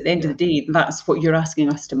 because at the end of the day, that's what you're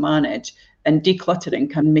asking us to manage, and decluttering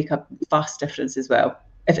can make a vast difference as well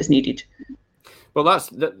if it's needed. Well,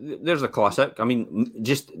 there's a classic. I mean,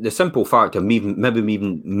 just the simple fact of maybe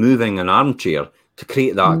even moving an armchair to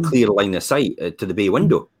create that clear line of sight to the bay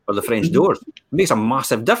window or the French doors makes a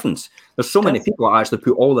massive difference. There's so many people that actually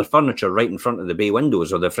put all their furniture right in front of the bay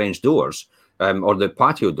windows or the French doors or the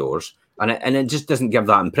patio doors, and it just doesn't give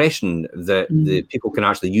that impression that the people can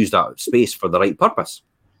actually use that space for the right purpose.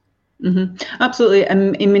 Absolutely. I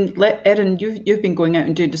mean, Erin, you've been going out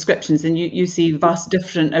and doing descriptions, and you see vast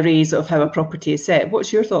different arrays of how a property is set.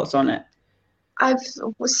 What's your thoughts on it?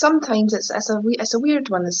 Sometimes it's a weird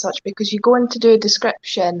one as such, because you go in to do a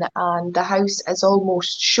description and the house is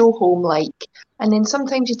almost show home like, and then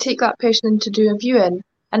sometimes you take that person in to do a viewing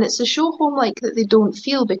and it's a show home like that they don't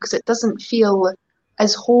feel, because it doesn't feel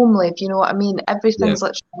as homely, if you know what I mean. Everything's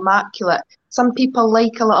literally immaculate. Some people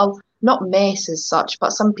like a little not mess as such,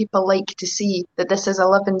 but some people like to see that this is a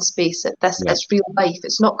living space, that this is real life.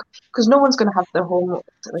 It's not, because no one's going to have their home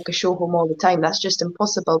like a show home all the time. That's just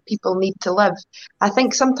impossible. People need to live. I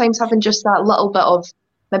think sometimes having just that little bit of,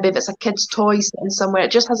 maybe if it's a kid's toy sitting somewhere,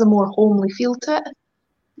 it just has a more homely feel to it.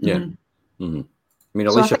 Yeah. Mm-hmm. I mean,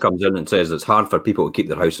 Alicia comes in and says it's hard for people to keep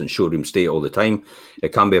their house in showroom state all the time.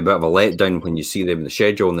 It can be a bit of a letdown when you see them in the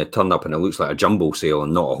schedule and they turn up and it looks like a jumbo sale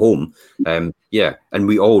and not a home. Yeah, and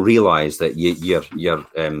we all realise that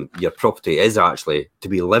your property is actually to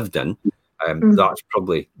be lived in. That's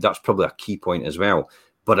probably a key point as well.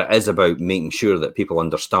 But it is about making sure that people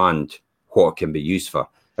understand what it can be used for.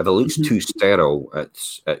 If it looks too sterile,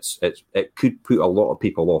 it could put a lot of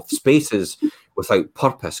people off. Spaces without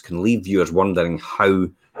purpose can leave viewers wondering how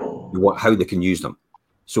they can use them.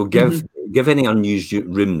 So give any unused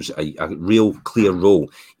rooms a real clear role,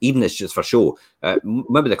 even if it's just for show.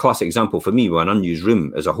 Maybe the classic example for me with an unused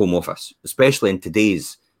room is a home office, especially in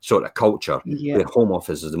today's sort of culture, where home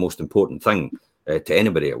office is the most important thing to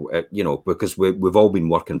anybody, because we've all been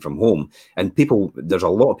working from home, and there's a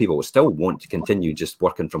lot of people who still want to continue just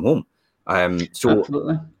working from home. So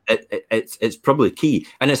it's probably key,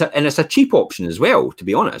 and it's a cheap option as well. To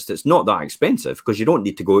be honest, it's not that expensive because you don't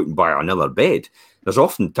need to go out and buy another bed. There's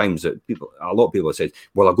often times that a lot of people have said,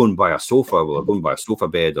 "Well, I'll go and buy a sofa. Well, I'll go and buy a sofa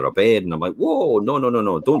bed or a bed," and I'm like, "Whoa, no,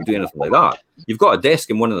 don't do anything like that. You've got a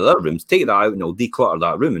desk in one of the other rooms. Take that out and I'll declutter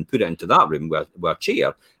that room and put it into that room with a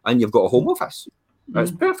chair, and you've got a home office.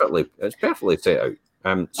 It's perfectly set out."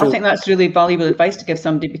 I think that's really valuable advice to give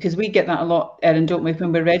somebody, because we get that a lot, Erin, don't we,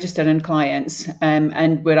 when we're registering clients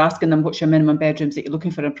and we're asking them what's your minimum bedrooms that you're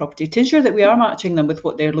looking for in property, to ensure that we are matching them with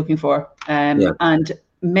what they're looking for. And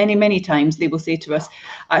many times they will say to us,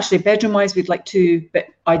 actually, bedroom wise we'd like 2, but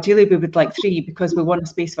ideally we would like 3 because we want a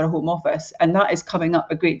space for a home office. And that is coming up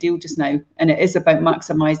a great deal just now, and it is about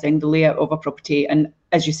maximising the layout of a property and,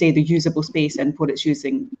 as you say, the usable space and what it's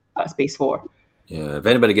using that space for. Yeah, if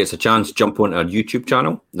anybody gets a chance, jump onto our YouTube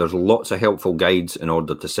channel. There's lots of helpful guides in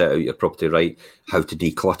order to set out your property right, how to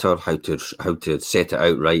declutter, how to set it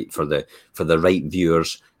out right for the right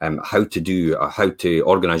viewers, how to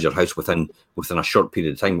organise your house within a short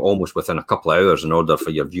period of time, almost within a couple of hours, in order for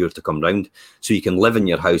your viewers to come round, so you can live in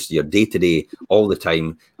your house, your day to day, all the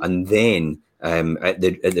time, and then. At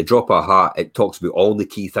the drop of a hat, it talks about all the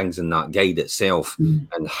key things in that guide itself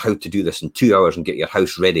and how to do this in 2 hours and get your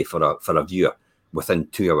house ready for a viewer within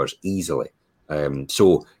 2 hours easily.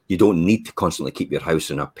 So you don't need to constantly keep your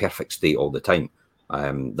house in a perfect state all the time.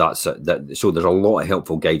 So there's a lot of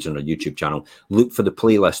helpful guides on our YouTube channel. Look for the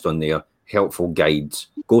playlist on there, helpful guides.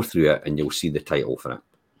 Go through it and you'll see the title for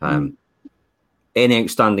it. Any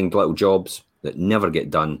outstanding little jobs that never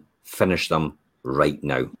get done, finish them right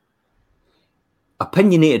now.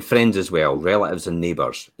 Opinionated friends as well, relatives and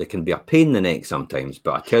neighbours. They can be a pain in the neck sometimes,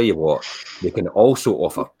 but I tell you what, they can also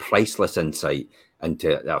offer priceless insight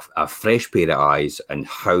into a fresh pair of eyes and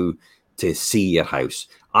how to see your house.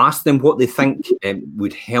 Ask them what they think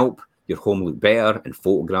would help your home look better in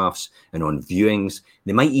photographs and on viewings.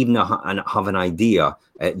 They might even have an idea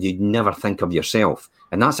you'd never think of yourself.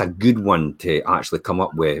 And that's a good one to actually come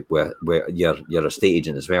up with your estate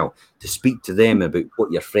agent as well, to speak to them about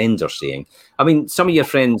what your friends are saying. I mean, some of your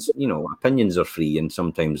friends, opinions are free, and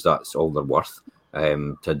sometimes that's all they're worth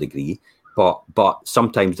to a degree. But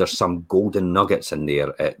sometimes there's some golden nuggets in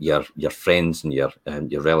there your friends and your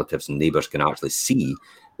relatives and neighbours can actually see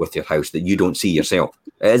with your house that you don't see yourself.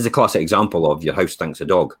 It is a classic example of your house stinks a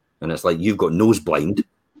dog, and it's like you've got nose blind,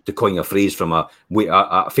 to coin a phrase from a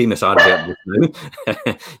famous advert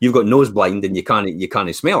now. You've got nose blind and you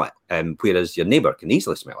can't smell it, whereas your neighbour can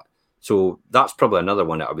easily smell it. So that's probably another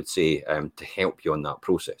one that I would say to help you on that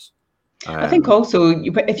process. I think also,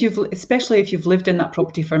 especially if you've lived in that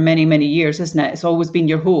property for many years, isn't it? It's always been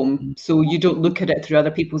your home, so you don't look at it through other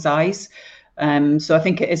people's eyes. So I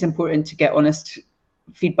think it is important to get honest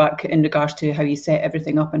feedback in regards to how you set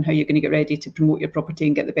everything up and how you're going to get ready to promote your property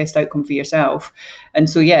and get the best outcome for yourself. And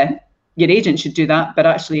so, yeah, your agent should do that. But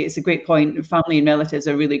actually, it's a great point. Family and relatives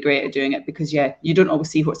are really great at doing it because, you don't always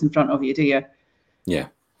see what's in front of you, do you? Yeah.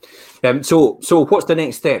 So what's the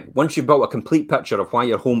next step? Once you've built a complete picture of why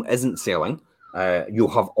your home isn't selling, you'll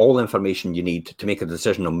have all the information you need to make a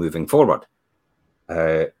decision on moving forward.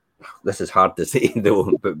 This is hard to say,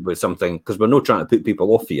 though, but with something, because we're not trying to put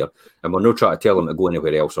people off here, and we're not trying to tell them to go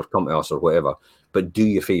anywhere else or come to us or whatever. But do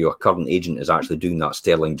you feel your current agent is actually doing that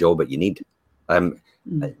sterling job that you need?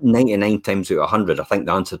 99 times out of 100, I think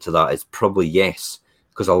the answer to that is probably yes,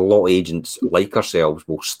 because a lot of agents like ourselves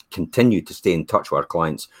will continue to stay in touch with our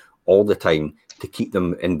clients all the time to keep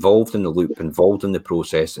them involved in the loop, involved in the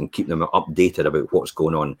process, and keep them updated about what's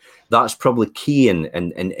going on. That's probably key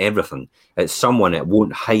in everything. It's someone that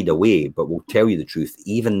won't hide away, but will tell you the truth,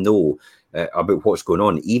 even though about what's going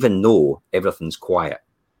on, even though everything's quiet.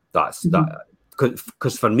 That's that.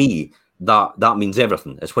 Because for me, that means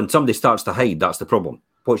everything. It's when somebody starts to hide, that's the problem.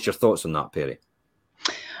 What's your thoughts on that, Perry?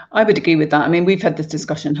 I would agree with that. I mean, we've had this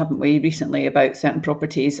discussion, haven't we, recently about certain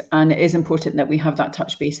properties, and it is important that we have that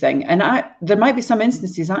touch base thing. And there might be some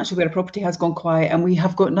instances actually where a property has gone quiet and we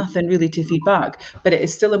have got nothing really to feed back, but it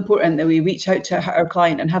is still important that we reach out to our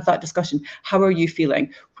client and have that discussion. How are you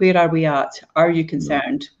feeling? Where are we at? Are you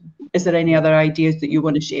concerned? Is there any other ideas that you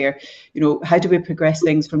want to share? How do we progress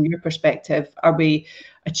things from your perspective? Are we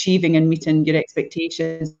achieving and meeting your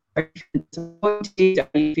expectations? Are you disappointed?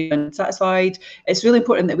 Are you feeling satisfied? It's really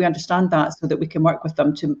important that we understand that so that we can work with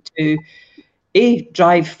them to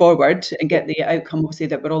drive forward and get the outcome, obviously,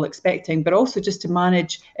 that we're all expecting, but also just to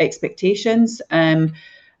manage expectations. And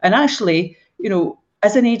actually,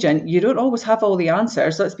 as an agent, you don't always have all the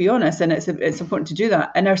answers, let's be honest, and it's important to do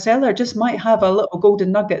that. And our seller just might have a little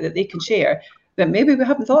golden nugget that they can share that maybe we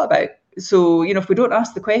haven't thought about. So, if we don't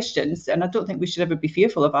ask the questions, and I don't think we should ever be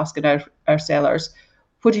fearful of asking our sellers,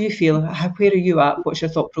 what do you feel? Where are you at? What's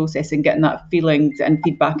your thought process in getting that feelings and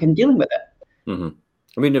feedback and dealing with it? Mm-hmm.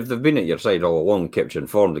 I mean, if they've been at your side all along, kept you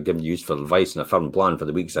informed, and given you useful advice and a firm plan for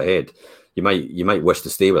the weeks ahead, you might wish to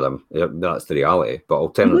stay with them. That's the reality. But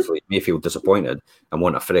alternatively, you may feel disappointed and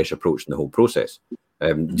want a fresh approach in the whole process.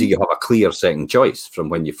 Do you have a clear second choice from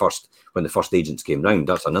when the first agents came round?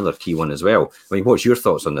 That's another key one as well. I mean, what's your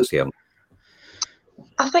thoughts on this here?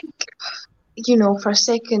 I think, for a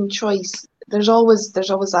second choice, there's always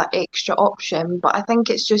that extra option, but I think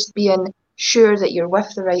it's just being sure that you're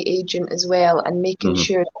with the right agent as well and making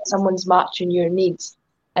sure that someone's matching your needs.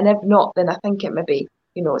 And if not, then I think it maybe,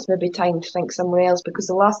 it's maybe time to think somewhere else, because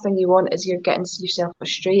the last thing you want is you're getting yourself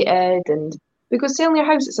frustrated. And because selling your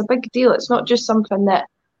house, it's a big deal. It's not just something that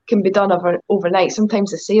can be done overnight.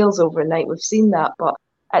 Sometimes the sale's overnight. We've seen that, but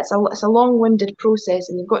it's a long-winded process,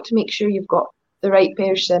 and you've got to make sure you've got the right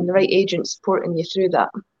person, the right agent supporting you through that.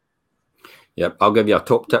 Yep, I'll give you a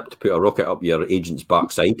top tip to put a rocket up your agent's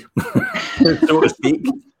backside, so to speak.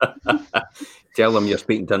 Tell them you're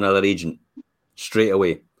speaking to another agent straight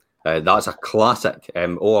away. That's a classic.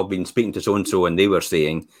 I've been speaking to so-and-so and they were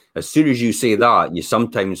saying, as soon as you say that, you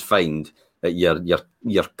sometimes find that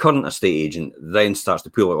your current estate agent then starts to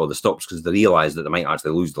pull out all the stops because they realise that they might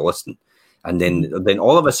actually lose the listing. And then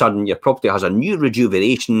all of a sudden, your property has a new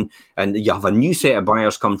rejuvenation and you have a new set of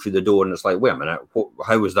buyers come through the door. And it's like, wait a minute,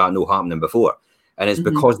 how was that not happening before? And it's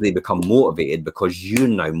because they become motivated, because you're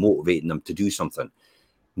now motivating them to do something.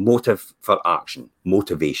 Motive for action,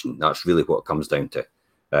 motivation. That's really what it comes down to.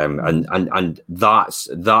 And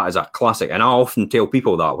that is a classic. And I often tell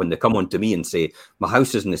people that when they come on to me and say, my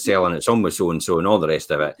house isn't selling, it's on with so-and-so and all the rest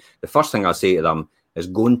of it. The first thing I say to them is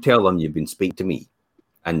go and tell them you've been speaking to me.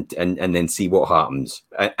 And then see what happens.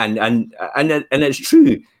 And it's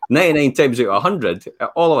true. 99 times out of 100,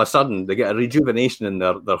 all of a sudden they get a rejuvenation in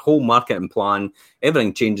their whole marketing plan.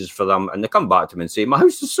 Everything changes for them, and they come back to me and say, "My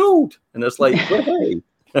house is sold." And it's like, hey.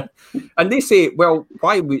 And they say, "Well,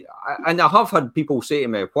 why?" And I have had people say to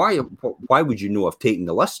me, "Why would you know I've taken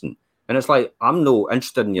the listing?" And it's like, I'm not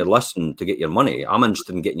interested in your listing to get your money. I'm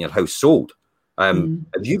interested in getting your house sold.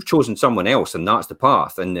 If you've chosen someone else and that's the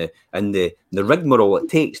path, and the rigmarole it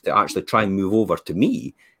takes to actually try and move over to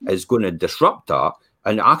me is going to disrupt that,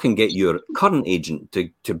 and I can get your current agent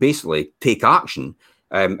to basically take action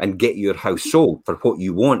and get your house sold for what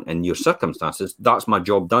you want in your circumstances, that's my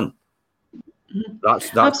job done.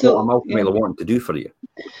 That's what I'm ultimately wanting to do for you.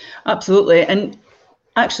 Absolutely. And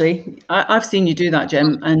actually, I've seen you do that,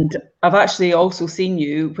 Jim, and I've actually also seen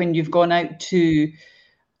you when you've gone out to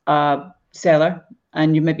seller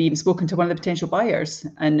and you maybe even spoken to one of the potential buyers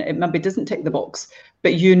and it maybe doesn't tick the box,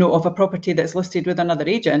 but of a property that's listed with another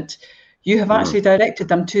agent, you have actually directed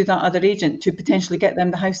them to that other agent to potentially get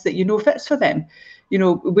them the house that fits for them.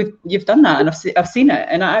 You've done that, and I've seen it.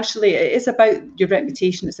 And actually, it is about your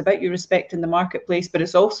reputation. It's about your respect in the marketplace, but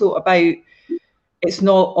it's also about. It's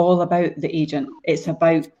not all about the agent. It's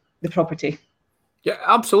about the property. Yeah,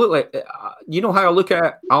 absolutely. You know how I look at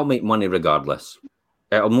it? I'll make money regardless.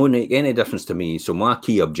 It'll not make any difference to me. So my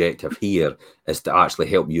key objective here is to actually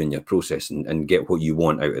help you in your process and get what you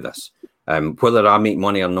want out of this. Whether I make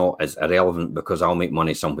money or not is irrelevant, because I'll make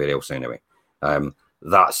money somewhere else anyway.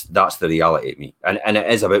 That's the reality of me. And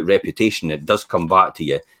it is about reputation. It does come back to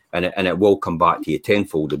you, and it will come back to you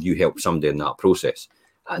tenfold if you help somebody in that process.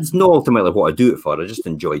 It's not ultimately what I do it for. I just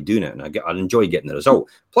enjoy doing it, and I enjoy getting the result.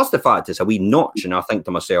 Plus the fact it's a wee notch, and I think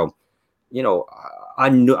to myself, you know, I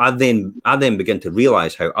then begin to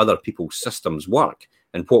realize how other people's systems work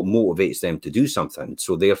and what motivates them to do something.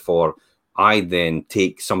 So therefore, I then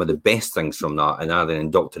take some of the best things from that and I then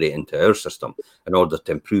indoctrinate into our system in order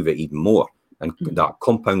to improve it even more. And that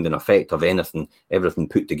compounding effect of everything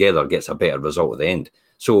put together gets a better result at the end.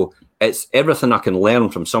 So it's everything I can learn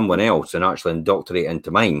from someone else and actually indoctrinate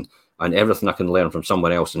into mine, and everything I can learn from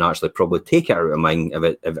someone else and actually probably take it out of mine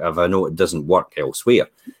if I know it doesn't work elsewhere,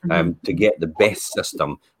 to get the best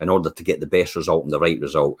system in order to get the best result and the right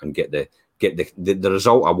result and get the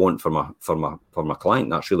result I want for my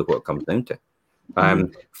client. That's really what it comes down to.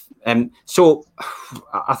 So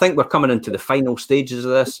I think we're coming into the final stages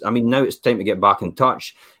of this. I mean, now it's time to get back in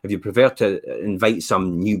touch. If you prefer to invite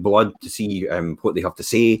some new blood to see what they have to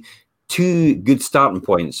say, 2 good starting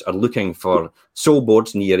points are looking for soul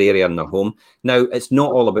boards in your area in their home. Now, it's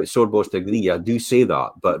not all about soul boards to agree. I do say that,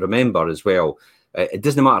 but remember as well, it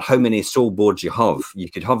doesn't matter how many soul boards you have.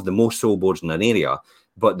 You could have the most soul boards in an area,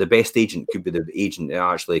 but the best agent could be the agent that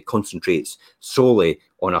actually concentrates solely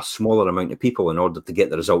on a smaller amount of people in order to get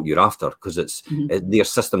the result you're after, because their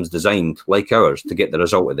system's designed, like ours, to get the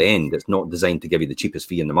result at the end. It's not designed to give you the cheapest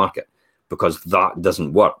fee in the market, because that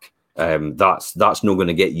doesn't work. That's not going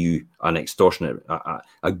to get you an extortionate,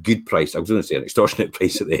 a good price. I was going to say an extortionate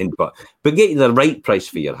price at the end, but get you the right price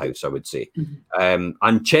for your house, I would say.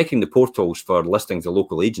 And checking the portals for listings of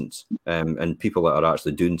local agents and people that are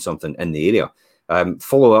actually doing something in the area.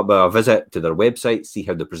 Follow up with a visit to their website, see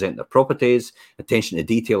how they present their properties, attention to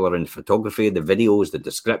detail around photography, the videos, the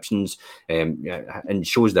descriptions, and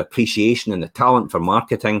shows the appreciation and the talent for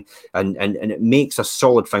marketing, and it makes a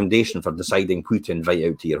solid foundation for deciding who to invite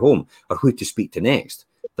out to your home or who to speak to next.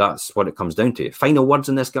 That's what it comes down to. Final words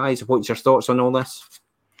on this, guys. What's your thoughts on all this?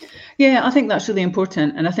 Yeah, I think that's really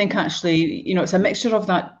important. And I think actually, you know, it's a mixture of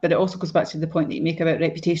that, but it also goes back to the point that you make about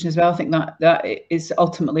reputation as well. I think that is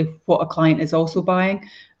ultimately what a client is also buying.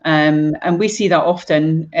 And we see that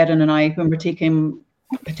often, Erin and I, when we're taking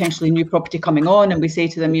potentially new property coming on, and we say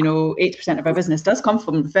to them, you know, 80% of our business does come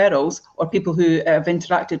from referrals or people who have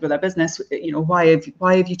interacted with our business. You know, why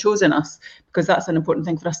have you chosen us? Because that's an important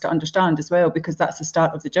thing for us to understand as well, because that's the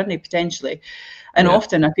start of the journey potentially. And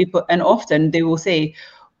often they will say,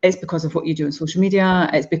 it's because of what you do on social media.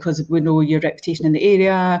 It's because we know your reputation in the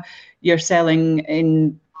area. You're selling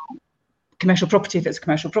in commercial property if it's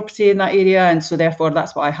commercial property in that area, and so therefore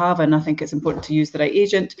that's what I have, and I think it's important to use the right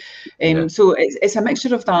agent. So it's a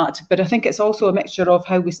mixture of that, but I think it's also a mixture of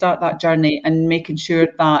how we start that journey and making sure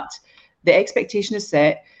that the expectation is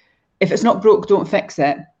set. If it's not broke, don't fix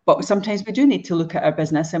it. But sometimes we do need to look at our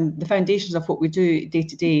business and the foundations of what we do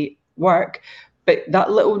day-to-day work. But that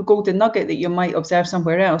little golden nugget that you might observe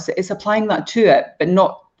somewhere else, it's applying that to it, but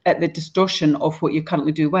not at the distortion of what you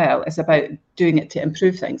currently do well. It's about doing it to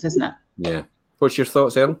improve things, isn't it? Yeah. What's your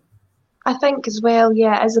thoughts, Erin? I think as well,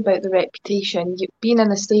 yeah, it is about the reputation. Being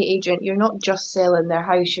an estate agent, you're not just selling their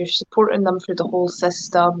house, you're supporting them through the whole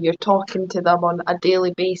system. You're talking to them on a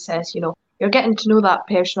daily basis. You know, you're getting to know that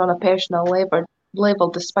person on a personal level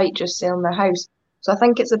despite just selling their house. So I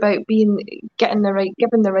think it's about giving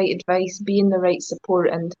the right advice, being the right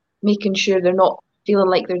support, and making sure they're not feeling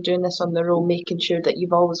like they're doing this on their own, making sure that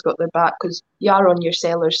you've always got their back because you are on your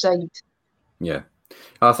seller's side. Yeah.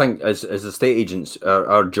 I think as estate agents,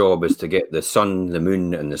 our job is to get the sun, the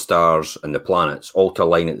moon, and the stars and the planets all to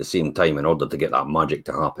align at the same time in order to get that magic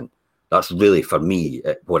to happen. That's really, for me,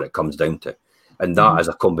 what it comes down to. And that is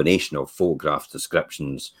a combination of photographs,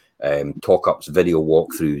 descriptions, talk-ups, video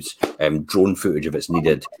walkthroughs, drone footage if it's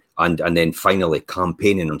needed, and then finally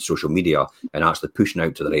campaigning on social media and actually pushing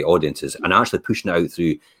out to the right audiences and actually pushing it out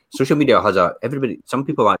through social media. Some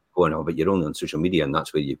people actually go and but you're only on social media and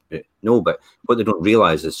that's where you know, but what they don't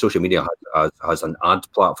realize is social media has an ad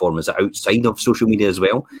platform is outside of social media as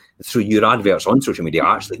well. Through your adverts on social media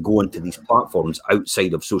actually go into these platforms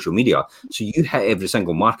outside of social media, so you hit every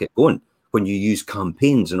single market going. When you use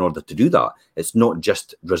campaigns in order to do that, it's not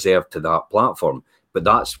just reserved to that platform, but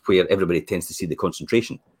that's where everybody tends to see the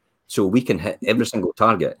concentration. So we can hit every single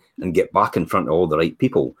target and get back in front of all the right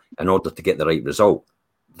people in order to get the right result.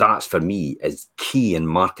 That's, for me, is key in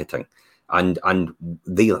marketing. And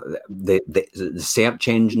the search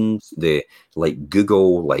engines, like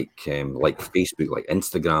Google, like Facebook, like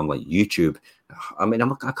Instagram, like YouTube. I mean,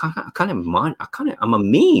 I'm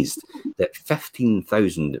amazed that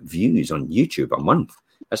 15,000 views on YouTube a month.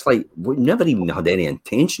 It's like we never even had any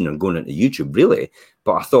intention of going into YouTube, really.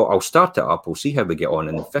 But I thought I'll start it up. We'll see how we get on.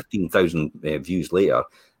 And 15,000 views later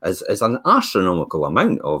is an astronomical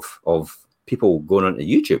amount of people going onto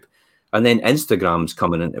YouTube. And then Instagram's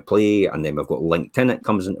coming into play, and then we've got LinkedIn that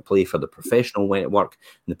comes into play for the professional network,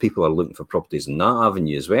 and the people are looking for properties in that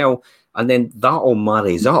avenue as well. And then that all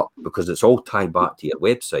marries up because it's all tied back to your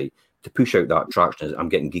website to push out that traction. I'm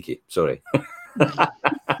getting geeky, sorry.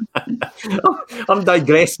 I'm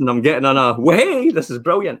digressing. I'm getting on a way. This is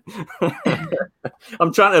brilliant.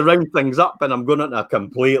 I'm trying to round things up, and I'm going into a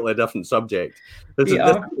completely different subject. This is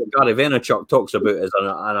what Gary Vaynerchuk talks about is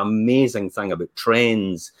an amazing thing about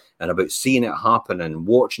trends and about seeing it happen and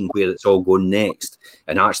watching where it's all going next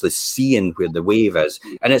and actually seeing where the wave is.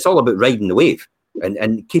 And it's all about riding the wave.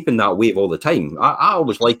 And keeping that wave all the time. I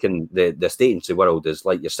always liken the estate agency world as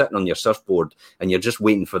like you're sitting on your surfboard and you're just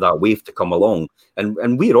waiting for that wave to come along.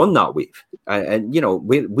 And we're on that wave. And you know,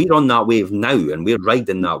 we're on that wave now and we're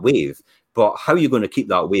riding that wave. But how are you going to keep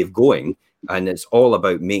that wave going? And it's all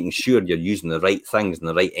about making sure you're using the right things and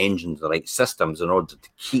the right engines, the right systems in order to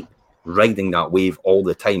keep riding that wave all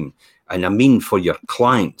the time. And I mean for your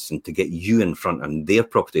clients and to get you in front and their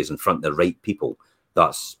properties in front of the right people.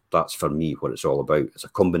 That's for me what it's all about. It's a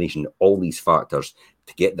combination of all these factors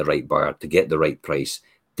to get the right buyer, to get the right price,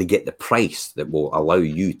 to get the price that will allow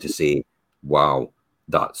you to say, wow,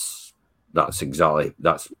 that's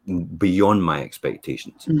beyond my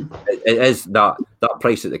expectations. It is that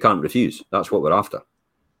price that they can't refuse. That's what we're after.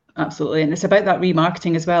 Absolutely. And it's about that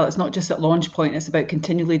remarketing as well. It's not just at launch point, it's about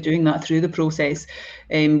continually doing that through the process.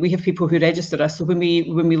 We have people who register us. So when we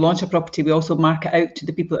launch a property, we also mark it out to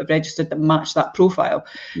the people that have registered that match that profile.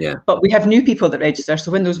 Yeah. But we have new people that register.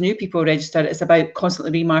 So when those new people register, it's about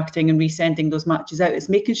constantly remarketing and resending those matches out. It's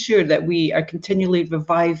making sure that we are continually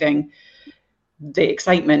reviving the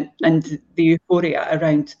excitement and the euphoria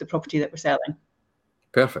around the property that we're selling.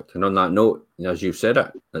 Perfect. And on that note, as you've said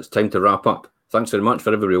it, it's time to wrap up. Thanks very much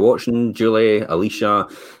for everybody watching. Julie, Alicia,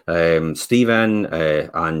 Stephen,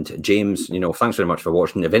 and James. You know, thanks very much for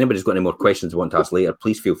watching. If anybody's got any more questions they want to ask later,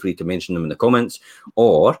 please feel free to mention them in the comments,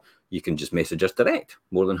 or you can just message us direct.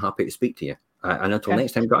 More than happy to speak to you. And until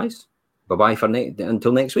next time, guys. Bye-bye for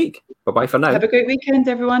until next week. Bye-bye for now. Have a great weekend,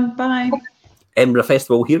 everyone. Bye. Edinburgh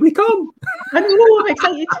Festival, here we come. I know, I'm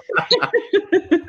excited.